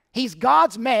 He's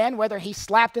God's man, whether he's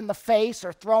slapped in the face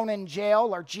or thrown in jail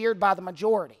or jeered by the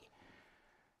majority.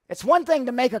 It's one thing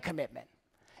to make a commitment.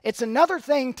 It's another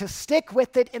thing to stick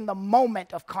with it in the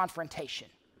moment of confrontation.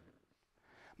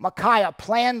 Micaiah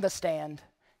planned the stand,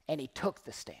 and he took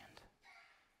the stand.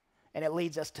 And it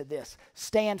leads us to this: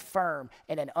 stand firm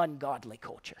in an ungodly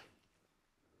culture.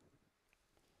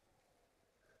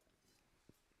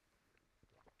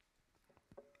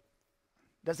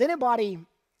 Does anybody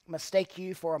mistake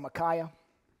you for a Micaiah?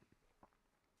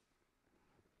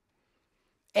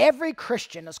 Every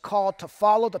Christian is called to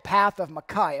follow the path of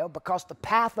Micaiah because the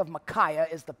path of Micaiah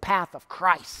is the path of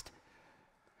Christ.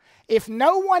 If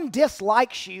no one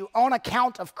dislikes you on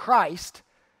account of Christ,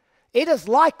 it is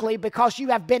likely because you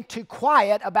have been too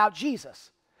quiet about Jesus,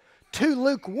 too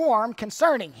lukewarm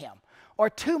concerning him, or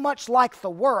too much like the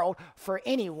world for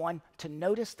anyone to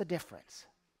notice the difference.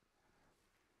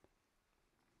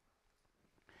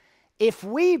 If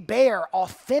we bear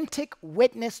authentic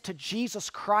witness to Jesus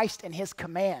Christ and his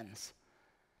commands,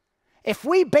 if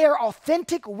we bear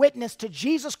authentic witness to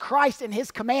Jesus Christ and his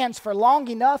commands for long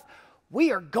enough,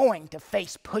 we are going to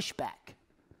face pushback.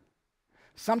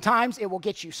 Sometimes it will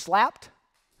get you slapped,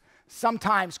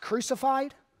 sometimes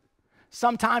crucified,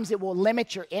 sometimes it will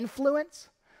limit your influence,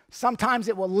 sometimes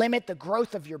it will limit the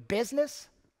growth of your business,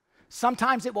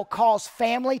 sometimes it will cause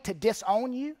family to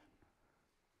disown you.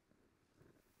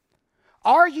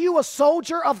 Are you a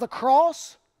soldier of the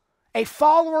cross, a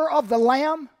follower of the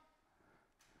Lamb?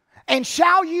 And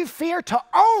shall you fear to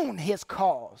own his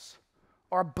cause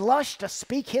or blush to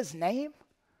speak his name?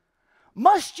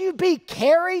 Must you be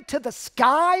carried to the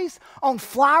skies on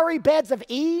flowery beds of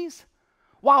ease,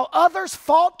 while others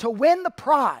fought to win the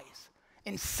prize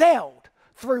and sailed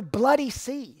through bloody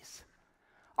seas?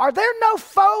 Are there no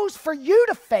foes for you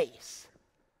to face?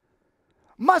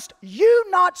 Must you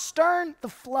not stem the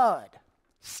flood?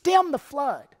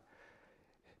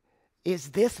 Is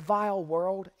this vile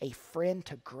world a friend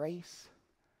to grace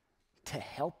to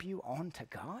help you on to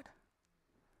God?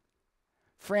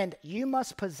 Friend, you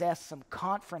must possess some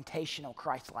confrontational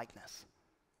Christ-likeness.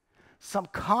 Some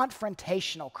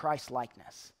confrontational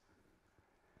Christ-likeness.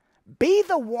 Be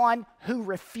the one who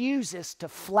refuses to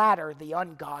flatter the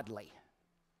ungodly.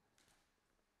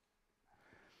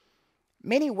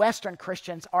 Many Western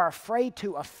Christians are afraid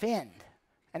to offend.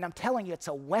 And I'm telling you, it's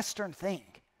a Western thing.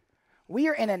 We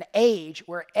are in an age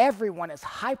where everyone is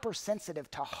hypersensitive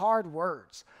to hard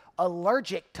words,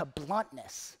 allergic to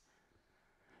bluntness.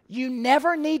 You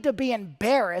never need to be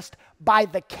embarrassed by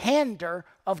the candor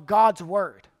of God's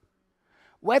word.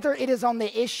 Whether it is on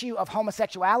the issue of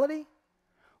homosexuality,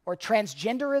 or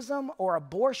transgenderism, or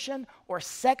abortion, or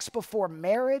sex before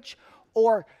marriage,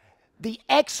 or the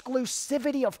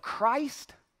exclusivity of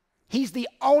Christ, he's the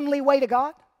only way to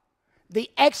God. the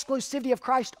exclusivity of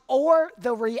Christ, or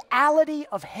the reality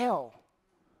of hell?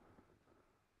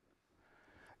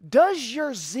 Does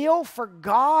your zeal for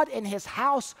God and his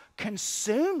house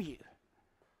consume you?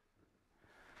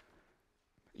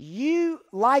 You,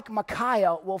 like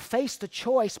Micaiah, will face the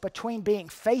choice between being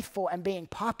faithful and being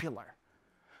popular.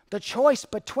 The choice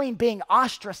between being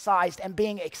ostracized and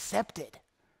being accepted.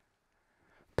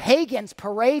 Pagans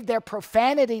parade their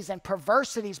profanities and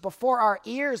perversities before our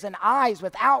ears and eyes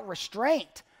without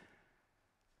restraint.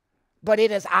 But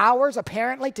it is ours,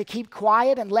 apparently, to keep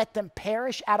quiet and let them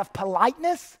perish out of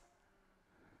politeness?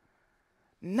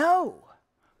 No.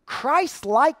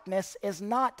 Christ-likeness is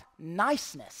not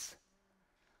niceness.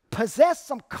 Possess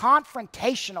some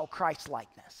confrontational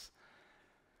Christ-likeness.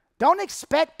 Don't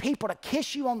expect people to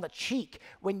kiss you on the cheek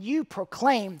when you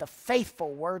proclaim the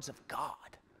faithful words of God.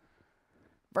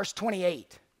 Verse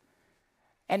 28.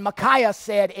 And Micaiah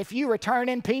said, if you return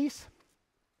in peace,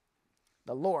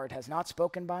 the Lord has not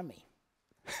spoken by me.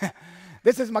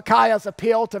 This is Micaiah's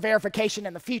appeal to verification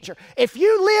in the future. If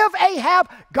you live, Ahab,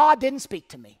 God didn't speak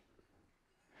to me.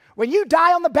 When you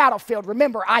die on the battlefield,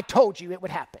 remember, I told you it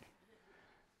would happen.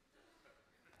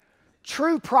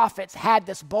 True prophets had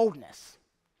this boldness.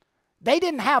 They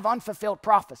didn't have unfulfilled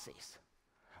prophecies.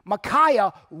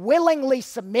 Micaiah willingly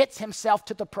submits himself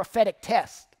to the prophetic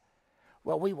test.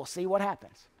 Well, we will see what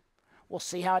happens. We'll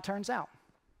see how it turns out.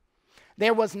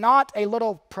 There was not a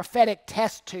little prophetic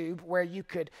test tube where you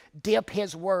could dip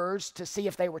his words to see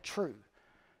if they were true.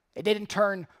 It didn't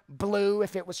turn blue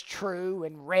if it was true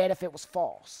and red if it was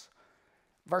false.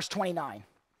 Verse 29.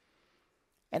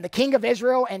 And the king of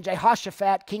Israel and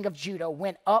Jehoshaphat, king of Judah,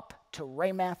 went up to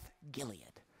Ramoth Gilead.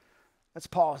 Let's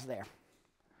pause there.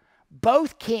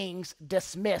 Both kings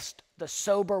dismissed the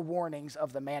sober warnings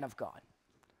of the man of God.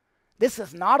 This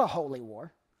is not a holy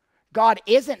war. God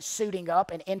isn't suiting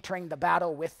up and entering the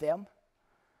battle with them,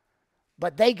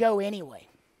 but they go anyway.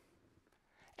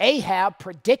 Ahab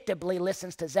predictably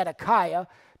listens to Zedekiah.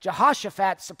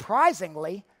 Jehoshaphat,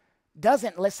 surprisingly,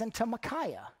 doesn't listen to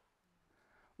Micaiah.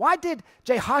 Why did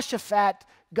Jehoshaphat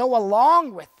go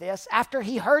along with this after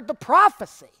he heard the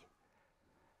prophecy?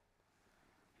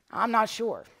 I'm not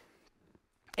sure.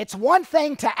 It's one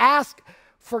thing to ask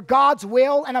for God's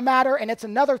will in a matter, and it's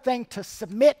another thing to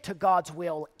submit to God's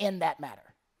will in that matter.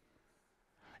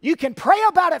 You can pray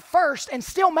about it first and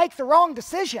still make the wrong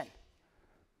decision.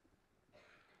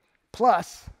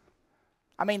 Plus,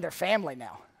 they're family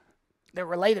now. They're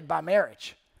related by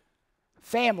marriage.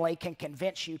 Family can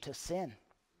convince you to sin.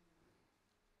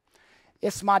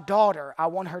 It's my daughter. I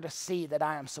want her to see that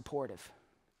I am supportive.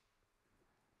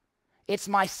 It's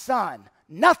my son.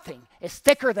 Nothing is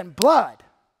thicker than blood.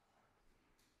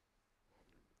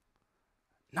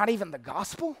 Not even the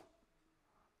gospel?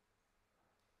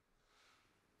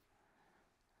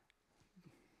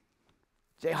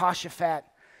 Jehoshaphat,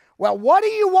 well, what do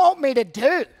you want me to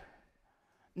do?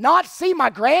 Not see my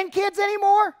grandkids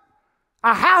anymore?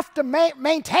 I have to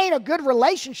maintain a good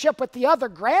relationship with the other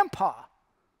grandpa.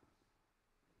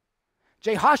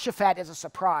 Jehoshaphat is a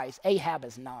surprise. Ahab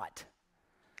is not.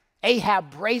 Ahab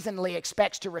brazenly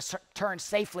expects to return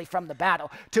safely from the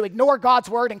battle, to ignore God's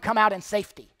word and come out in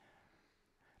safety.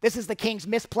 This is the king's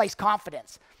misplaced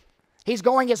confidence. He's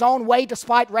going his own way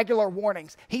despite regular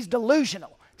warnings. He's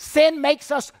delusional. Sin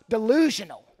makes us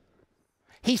delusional.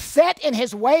 He's set in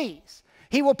his ways.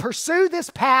 He will pursue this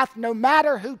path no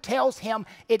matter who tells him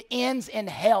it ends in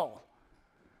hell.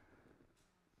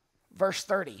 Verse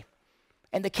 30.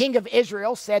 And the king of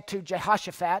Israel said to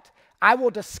Jehoshaphat, I will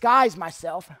disguise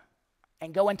myself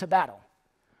and go into battle.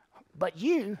 But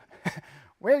you,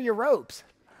 wear your robes.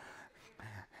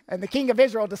 And the king of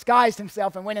Israel disguised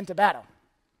himself and went into battle.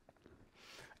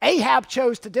 Ahab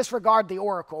chose to disregard the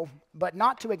oracle, but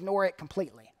not to ignore it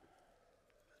completely.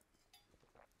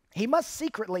 He must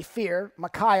secretly fear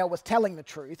Micaiah was telling the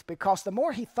truth, because the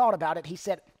more he thought about it, he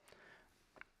said,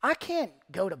 I can't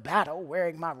go to battle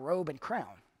wearing my robe and crown.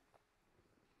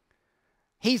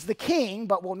 He's the king,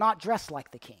 but will not dress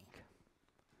like the king.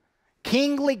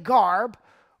 Kingly garb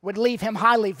would leave him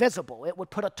highly visible. It would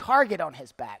put a target on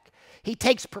his back. He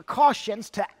takes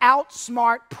precautions to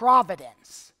outsmart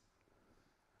providence.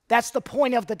 That's the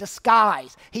point of the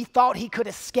disguise. He thought he could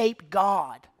escape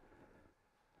God.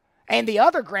 And the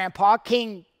other grandpa,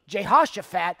 King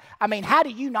Jehoshaphat, how do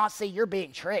you not see you're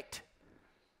being tricked?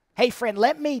 Hey, friend,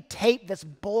 let me tape this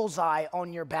bullseye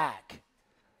on your back.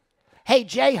 Hey,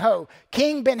 Jeho,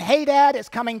 King Ben-Hadad is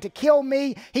coming to kill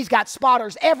me. He's got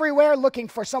spotters everywhere looking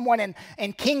for someone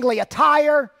in kingly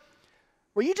attire.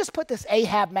 Will you just put this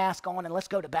Ahab mask on and let's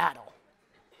go to battle?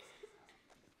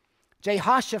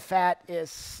 Jehoshaphat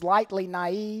is slightly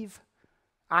naive.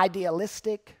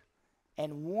 idealistic,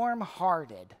 and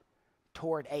warm-hearted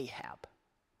toward Ahab.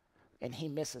 And he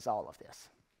misses all of this.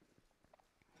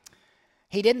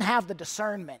 He didn't have the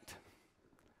discernment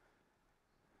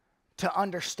to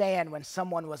understand when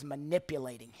someone was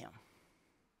manipulating him.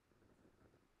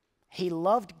 He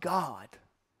loved God,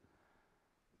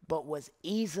 but was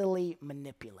easily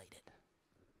manipulated.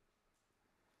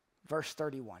 Verse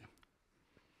 31.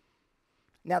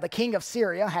 Now the king of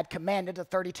Syria had commanded the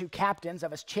 32 captains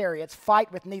of his chariots,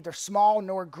 fight with neither small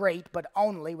nor great, but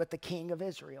only with the king of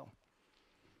Israel.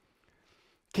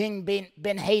 King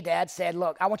Ben-Hadad said,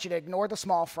 look, I want you to ignore the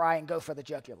small fry and go for the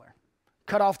jugular.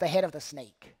 Cut off the head of the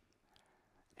snake.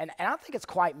 And I think it's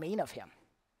quite mean of him.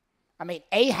 I mean,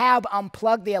 Ahab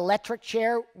unplugged the electric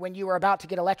chair when you were about to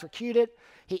get electrocuted.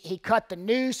 He cut the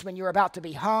noose when you were about to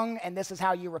be hung, and this is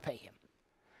how you repay him.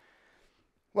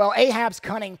 Well, Ahab's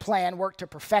cunning plan worked to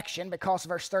perfection because,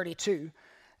 verse 32,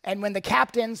 and when the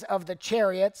captains of the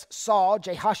chariots saw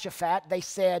Jehoshaphat, they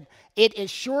said, it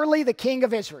is surely the king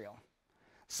of Israel.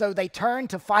 So they turned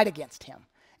to fight against him.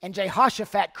 And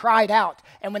Jehoshaphat cried out.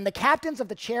 And when the captains of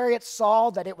the chariots saw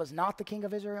that it was not the king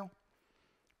of Israel,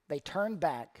 they turned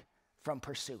back from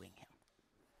pursuing him.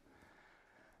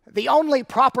 The only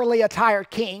properly attired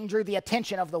king drew the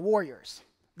attention of the warriors.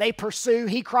 They pursue.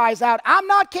 He cries out, I'm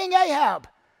not King Ahab.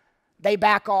 They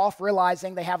back off,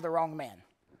 realizing they have the wrong man.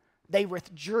 They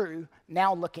withdrew,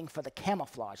 now looking for the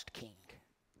camouflaged king.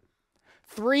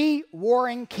 3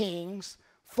 warring kings,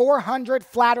 400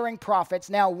 flattering prophets,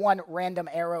 now 1 random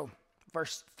arrow.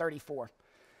 Verse 34.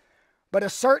 But a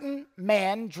certain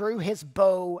man drew his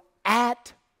bow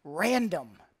at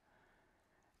random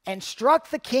and struck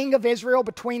the king of Israel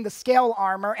between the scale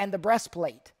armor and the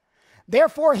breastplate.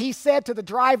 Therefore he said to the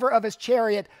driver of his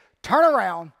chariot, turn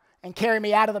around and carry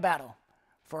me out of the battle,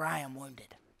 for I am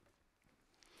wounded.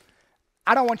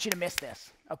 I don't want you to miss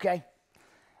this, okay?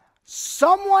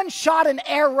 Someone shot an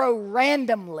arrow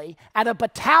randomly at a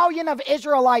battalion of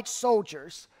Israelite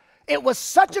soldiers. It was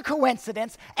such a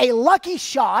coincidence, a lucky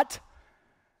shot.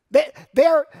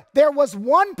 There was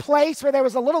one place where there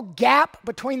was a little gap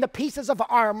between the pieces of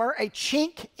armor, a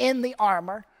chink in the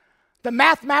armor. The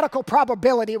mathematical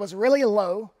probability was really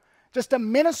low, just a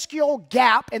minuscule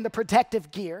gap in the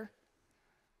protective gear.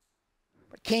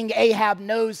 But King Ahab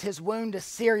knows his wound is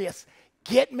serious.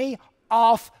 Get me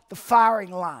off the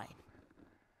firing line.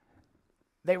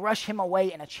 They rush him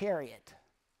away in a chariot,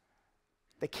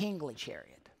 the kingly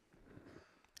chariot.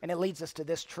 And it leads us to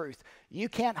this truth. You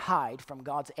can't hide from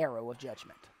God's arrow of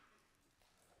judgment.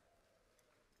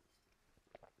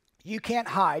 You can't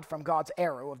hide from God's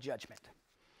arrow of judgment.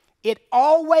 It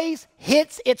always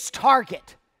hits its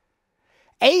target.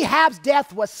 Ahab's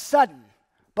death was sudden,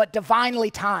 but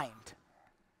divinely timed.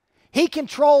 He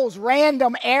controls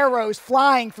random arrows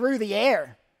flying through the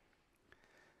air.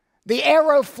 The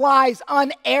arrow flies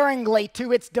unerringly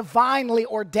to its divinely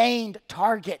ordained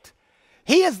target.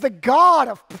 He is the God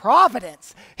of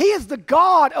providence. He is the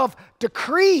God of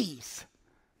decrees.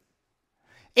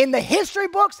 In the history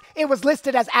books, it was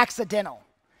listed as accidental.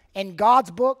 In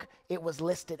God's book, it was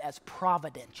listed as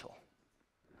providential.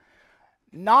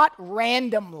 Not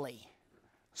randomly,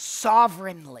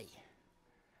 sovereignly.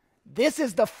 This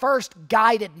is the first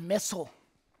guided missile.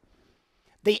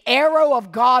 The arrow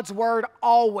of God's word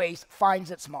always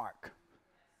finds its mark.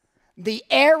 The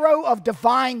arrow of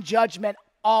divine judgment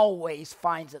always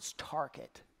finds its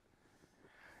target.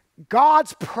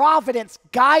 God's providence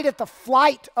guided the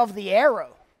flight of the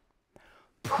arrow.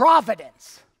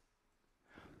 Providence.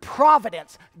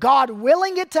 Providence. God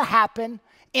willing it to happen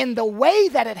in the way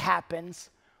that it happens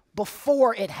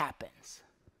before it happens.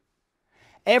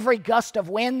 Every gust of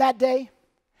wind that day,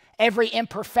 every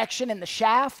imperfection in the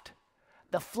shaft,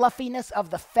 the fluffiness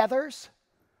of the feathers,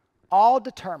 all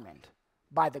determined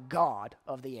by the God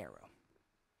of the arrow.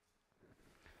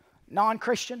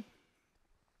 Non-Christian,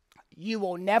 you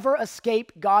will never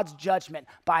escape God's judgment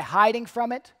by hiding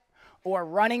from it or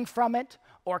running from it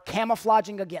or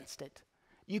camouflaging against it.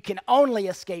 You can only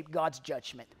escape God's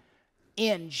judgment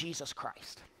in Jesus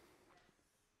Christ.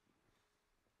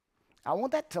 I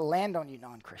want that to land on you,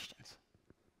 non-Christians.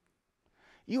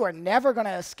 You are never going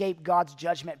to escape God's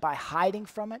judgment by hiding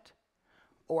from it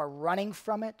or running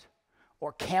from it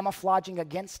or camouflaging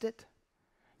against it.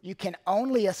 You can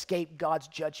only escape God's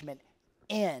judgment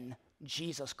in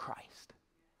Jesus Christ.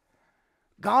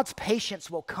 God's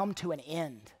patience will come to an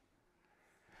end.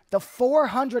 The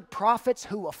 400 prophets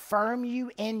who affirm you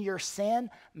in your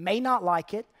sin may not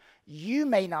like it. You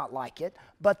may not like it.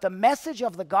 But the message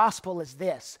of the gospel is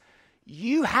this: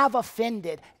 you have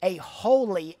offended a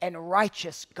holy and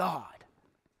righteous God.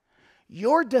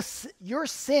 Your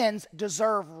sins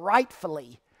deserve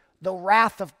rightfully the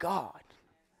wrath of God.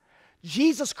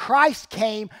 Jesus Christ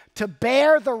came to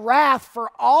bear the wrath for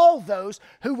all those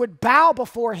who would bow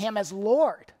before him as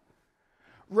Lord.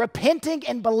 Repenting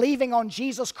and believing on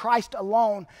Jesus Christ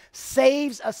alone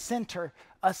saves a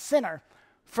sinner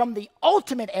from the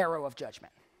ultimate arrow of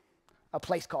judgment, a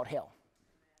place called hell.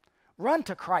 Run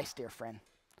to Christ, dear friend.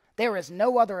 There is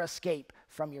no other escape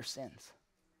from your sins.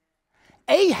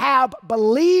 Ahab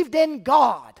believed in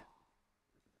God,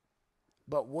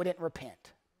 but wouldn't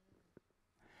repent.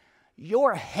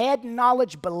 Your head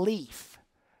knowledge belief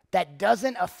that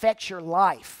doesn't affect your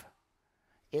life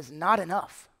is not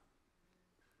enough.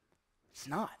 It's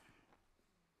not.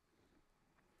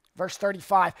 Verse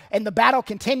 35, and the battle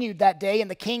continued that day, and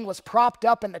the king was propped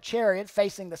up in the chariot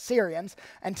facing the Syrians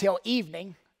until at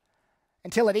evening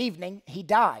he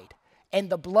died, and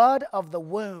the blood of the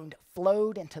wound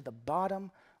flowed into the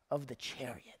bottom of the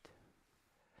chariot.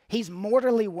 He's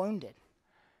mortally wounded.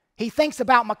 He thinks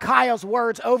about Micaiah's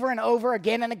words over and over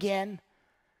again and again.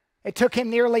 It took him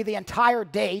nearly the entire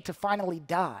day to finally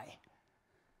die.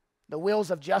 The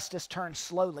wheels of justice turn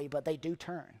slowly, but they do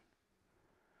turn.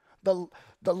 The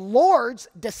Lord's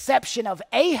deception of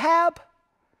Ahab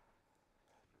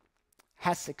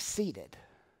has succeeded.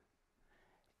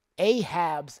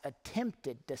 Ahab's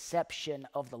attempted deception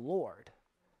of the Lord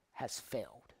has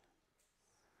failed.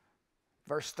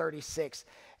 Verse 36,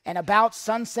 and about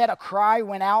sunset a cry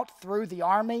went out through the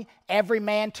army, every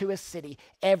man to his city,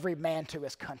 every man to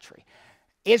his country.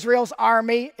 Israel's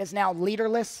army is now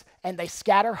leaderless, and they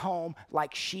scatter home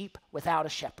like sheep without a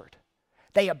shepherd.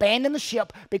 They abandon the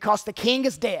ship because the king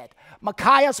is dead.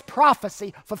 Micaiah's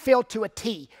prophecy fulfilled to a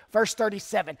T. Verse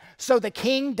 37, so the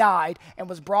king died and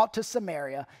was brought to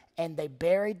Samaria, and they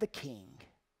buried the king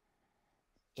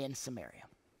in Samaria.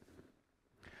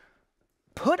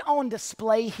 Put on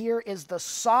display here is the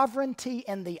sovereignty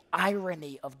and the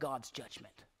irony of God's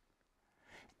judgment.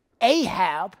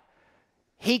 Ahab,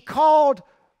 he called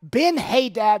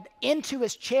Ben-Hadad into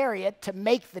his chariot to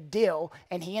make the deal,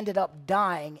 and he ended up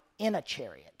dying in a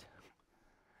chariot.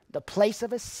 The place of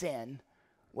his sin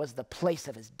was the place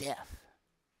of his death.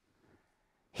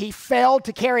 He failed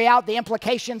to carry out the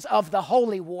implications of the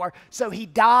holy war, so he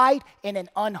died in an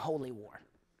unholy war.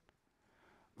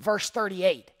 Verse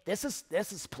 38, this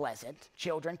is pleasant.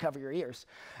 Children, cover your ears.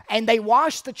 And they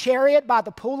washed the chariot by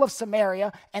the pool of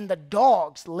Samaria, and the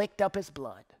dogs licked up his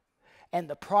blood. And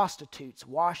the prostitutes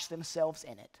washed themselves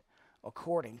in it,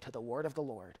 according to the word of the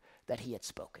Lord that he had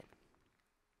spoken.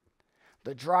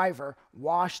 The driver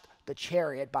washed the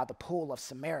chariot by the pool of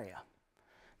Samaria.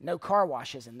 No car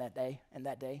washes in that day.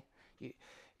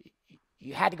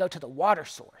 You had to go to the water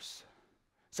source.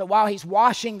 So while he's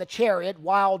washing the chariot,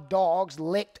 wild dogs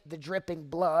licked the dripping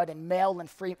blood, and male and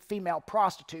female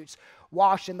prostitutes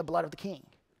washed in the blood of the king.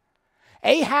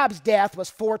 Ahab's death was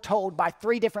foretold by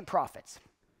 3 different prophets.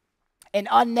 An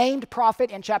unnamed prophet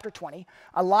in chapter 20,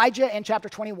 Elijah in chapter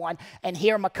 21, and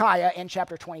here Micaiah in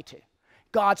chapter 22.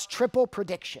 God's triple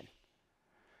prediction.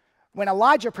 When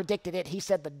Elijah predicted it, he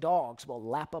said, the dogs will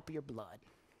lap up your blood.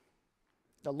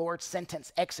 The Lord's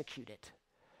sentence executed.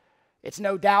 It's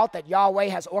no doubt that Yahweh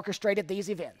has orchestrated these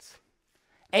events.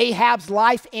 Ahab's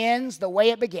life ends the way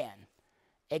it began,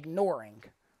 ignoring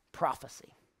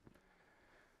prophecy.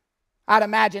 I'd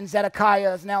imagine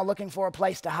Zedekiah is now looking for a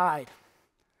place to hide.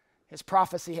 His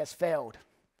prophecy has failed,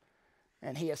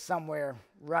 and he is somewhere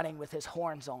running with his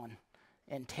horns on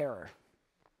in terror.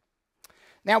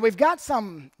 Now, we've got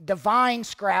some divine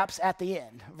scraps at the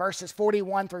end, verses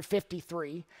 41 through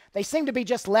 53. They seem to be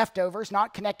just leftovers,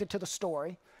 not connected to the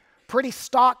story. Pretty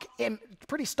stock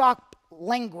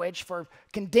language for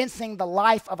condensing the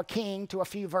life of a king to a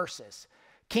few verses.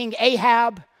 King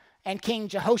Ahab and King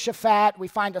Jehoshaphat, we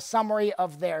find a summary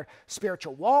of their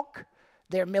spiritual walk,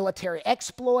 their military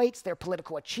exploits, their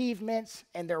political achievements,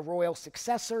 and their royal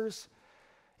successors.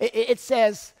 It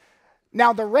says,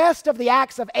 now the rest of the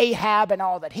acts of Ahab and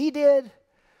all that he did,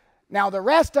 now the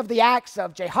rest of the acts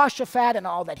of Jehoshaphat and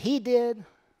all that he did.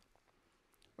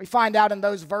 We find out in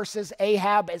those verses,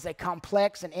 Ahab is a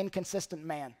complex and inconsistent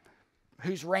man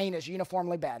whose reign is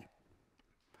uniformly bad.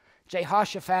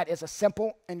 Jehoshaphat is a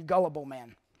simple and gullible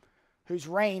man whose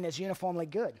reign is uniformly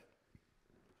good.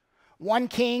 One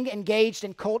king engaged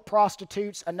in cult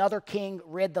prostitutes, another king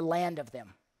rid the land of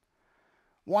them.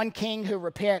 One king who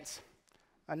repents,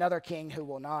 another king who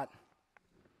will not.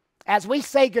 As we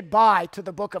say goodbye to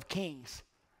the book of Kings,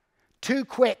 2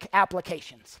 quick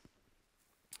applications.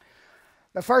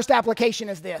 The first application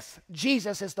is this: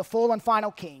 Jesus is the full and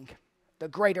final king, the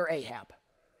greater Ahab.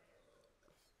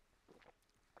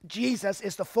 Jesus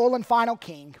is the full and final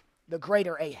king, the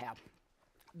greater Ahab.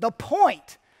 The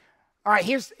point, all right,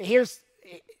 here's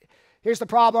the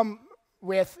problem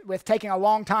with taking a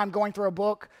long time going through a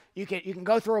book. You can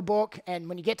go through a book, and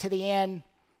when you get to the end,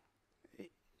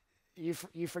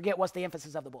 you forget what's the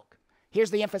emphasis of the book. Here's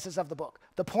the emphasis of the book.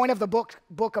 The point of the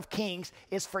book of Kings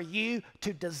is for you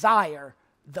to desire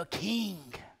the king.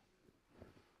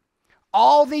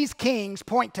 All these kings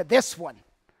point to this one.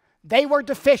 They were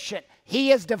deficient.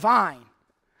 He is divine.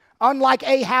 Unlike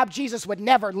Ahab, Jesus would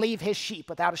never leave his sheep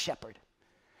without a shepherd.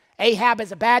 Ahab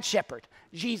is a bad shepherd.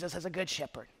 Jesus is a good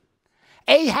shepherd.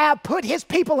 Ahab put his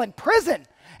people in prison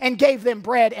and gave them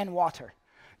bread and water.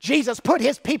 Jesus put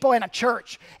his people in a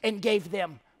church and gave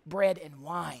them bread and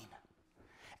wine.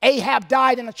 Ahab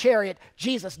died in a chariot.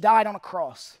 Jesus died on a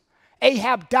cross.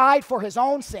 Ahab died for his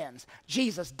own sins.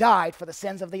 Jesus died for the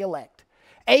sins of the elect.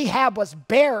 Ahab was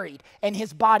buried and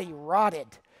his body rotted.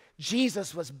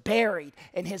 Jesus was buried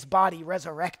and his body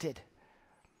resurrected.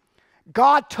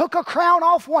 God took a crown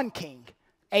off one king,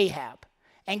 Ahab,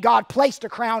 and God placed a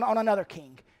crown on another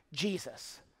king,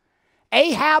 Jesus.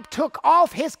 Ahab took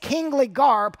off his kingly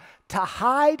garb to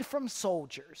hide from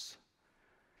soldiers.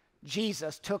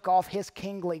 Jesus took off his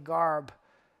kingly garb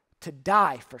to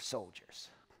die for soldiers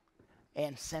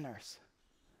and sinners.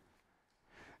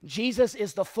 Jesus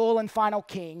is the full and final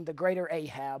king, the greater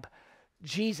Ahab.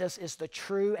 Jesus is the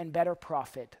true and better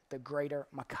prophet, the greater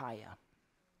Micaiah.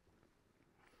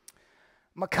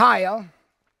 Micaiah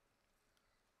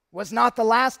was not the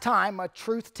last time a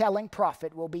truth-telling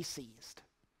prophet will be seized.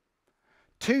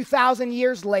 2,000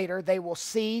 years later, they will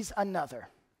seize another.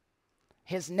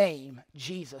 His name,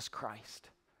 Jesus Christ.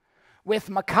 With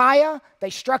Micaiah,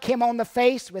 they struck him on the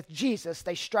face. With Jesus,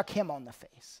 they struck him on the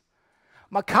face.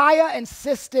 Micaiah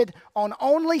insisted on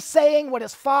only saying what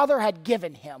his father had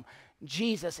given him.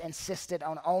 Jesus insisted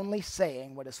on only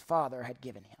saying what his father had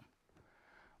given him.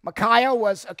 Micaiah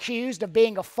was accused of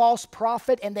being a false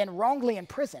prophet and then wrongly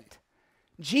imprisoned.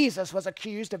 Jesus was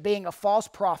accused of being a false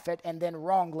prophet and then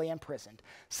wrongly imprisoned.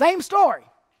 Same story,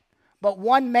 but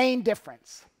one main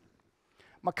difference.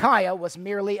 Micaiah was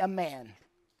merely a man.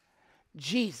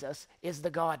 Jesus is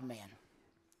the God-man.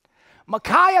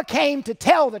 Micaiah came to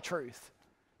tell the truth.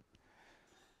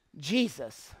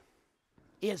 Jesus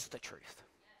is the truth.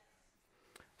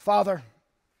 Father,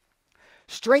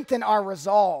 strengthen our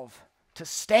resolve to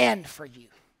stand for you.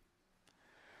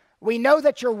 We know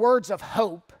that your words of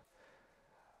hope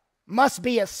must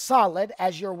be as solid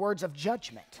as your words of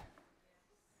judgment.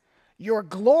 Your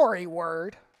glory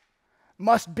word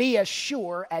must be as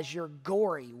sure as your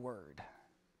gory word.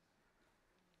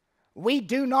 We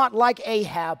do not, like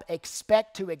Ahab,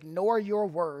 expect to ignore your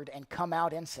word and come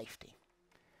out in safety.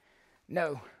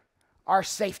 No, our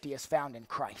safety is found in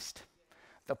Christ,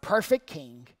 the perfect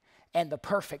king and the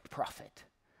perfect prophet,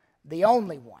 the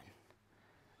only one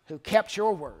who kept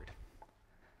your word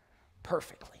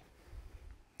perfectly.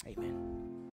 Amen.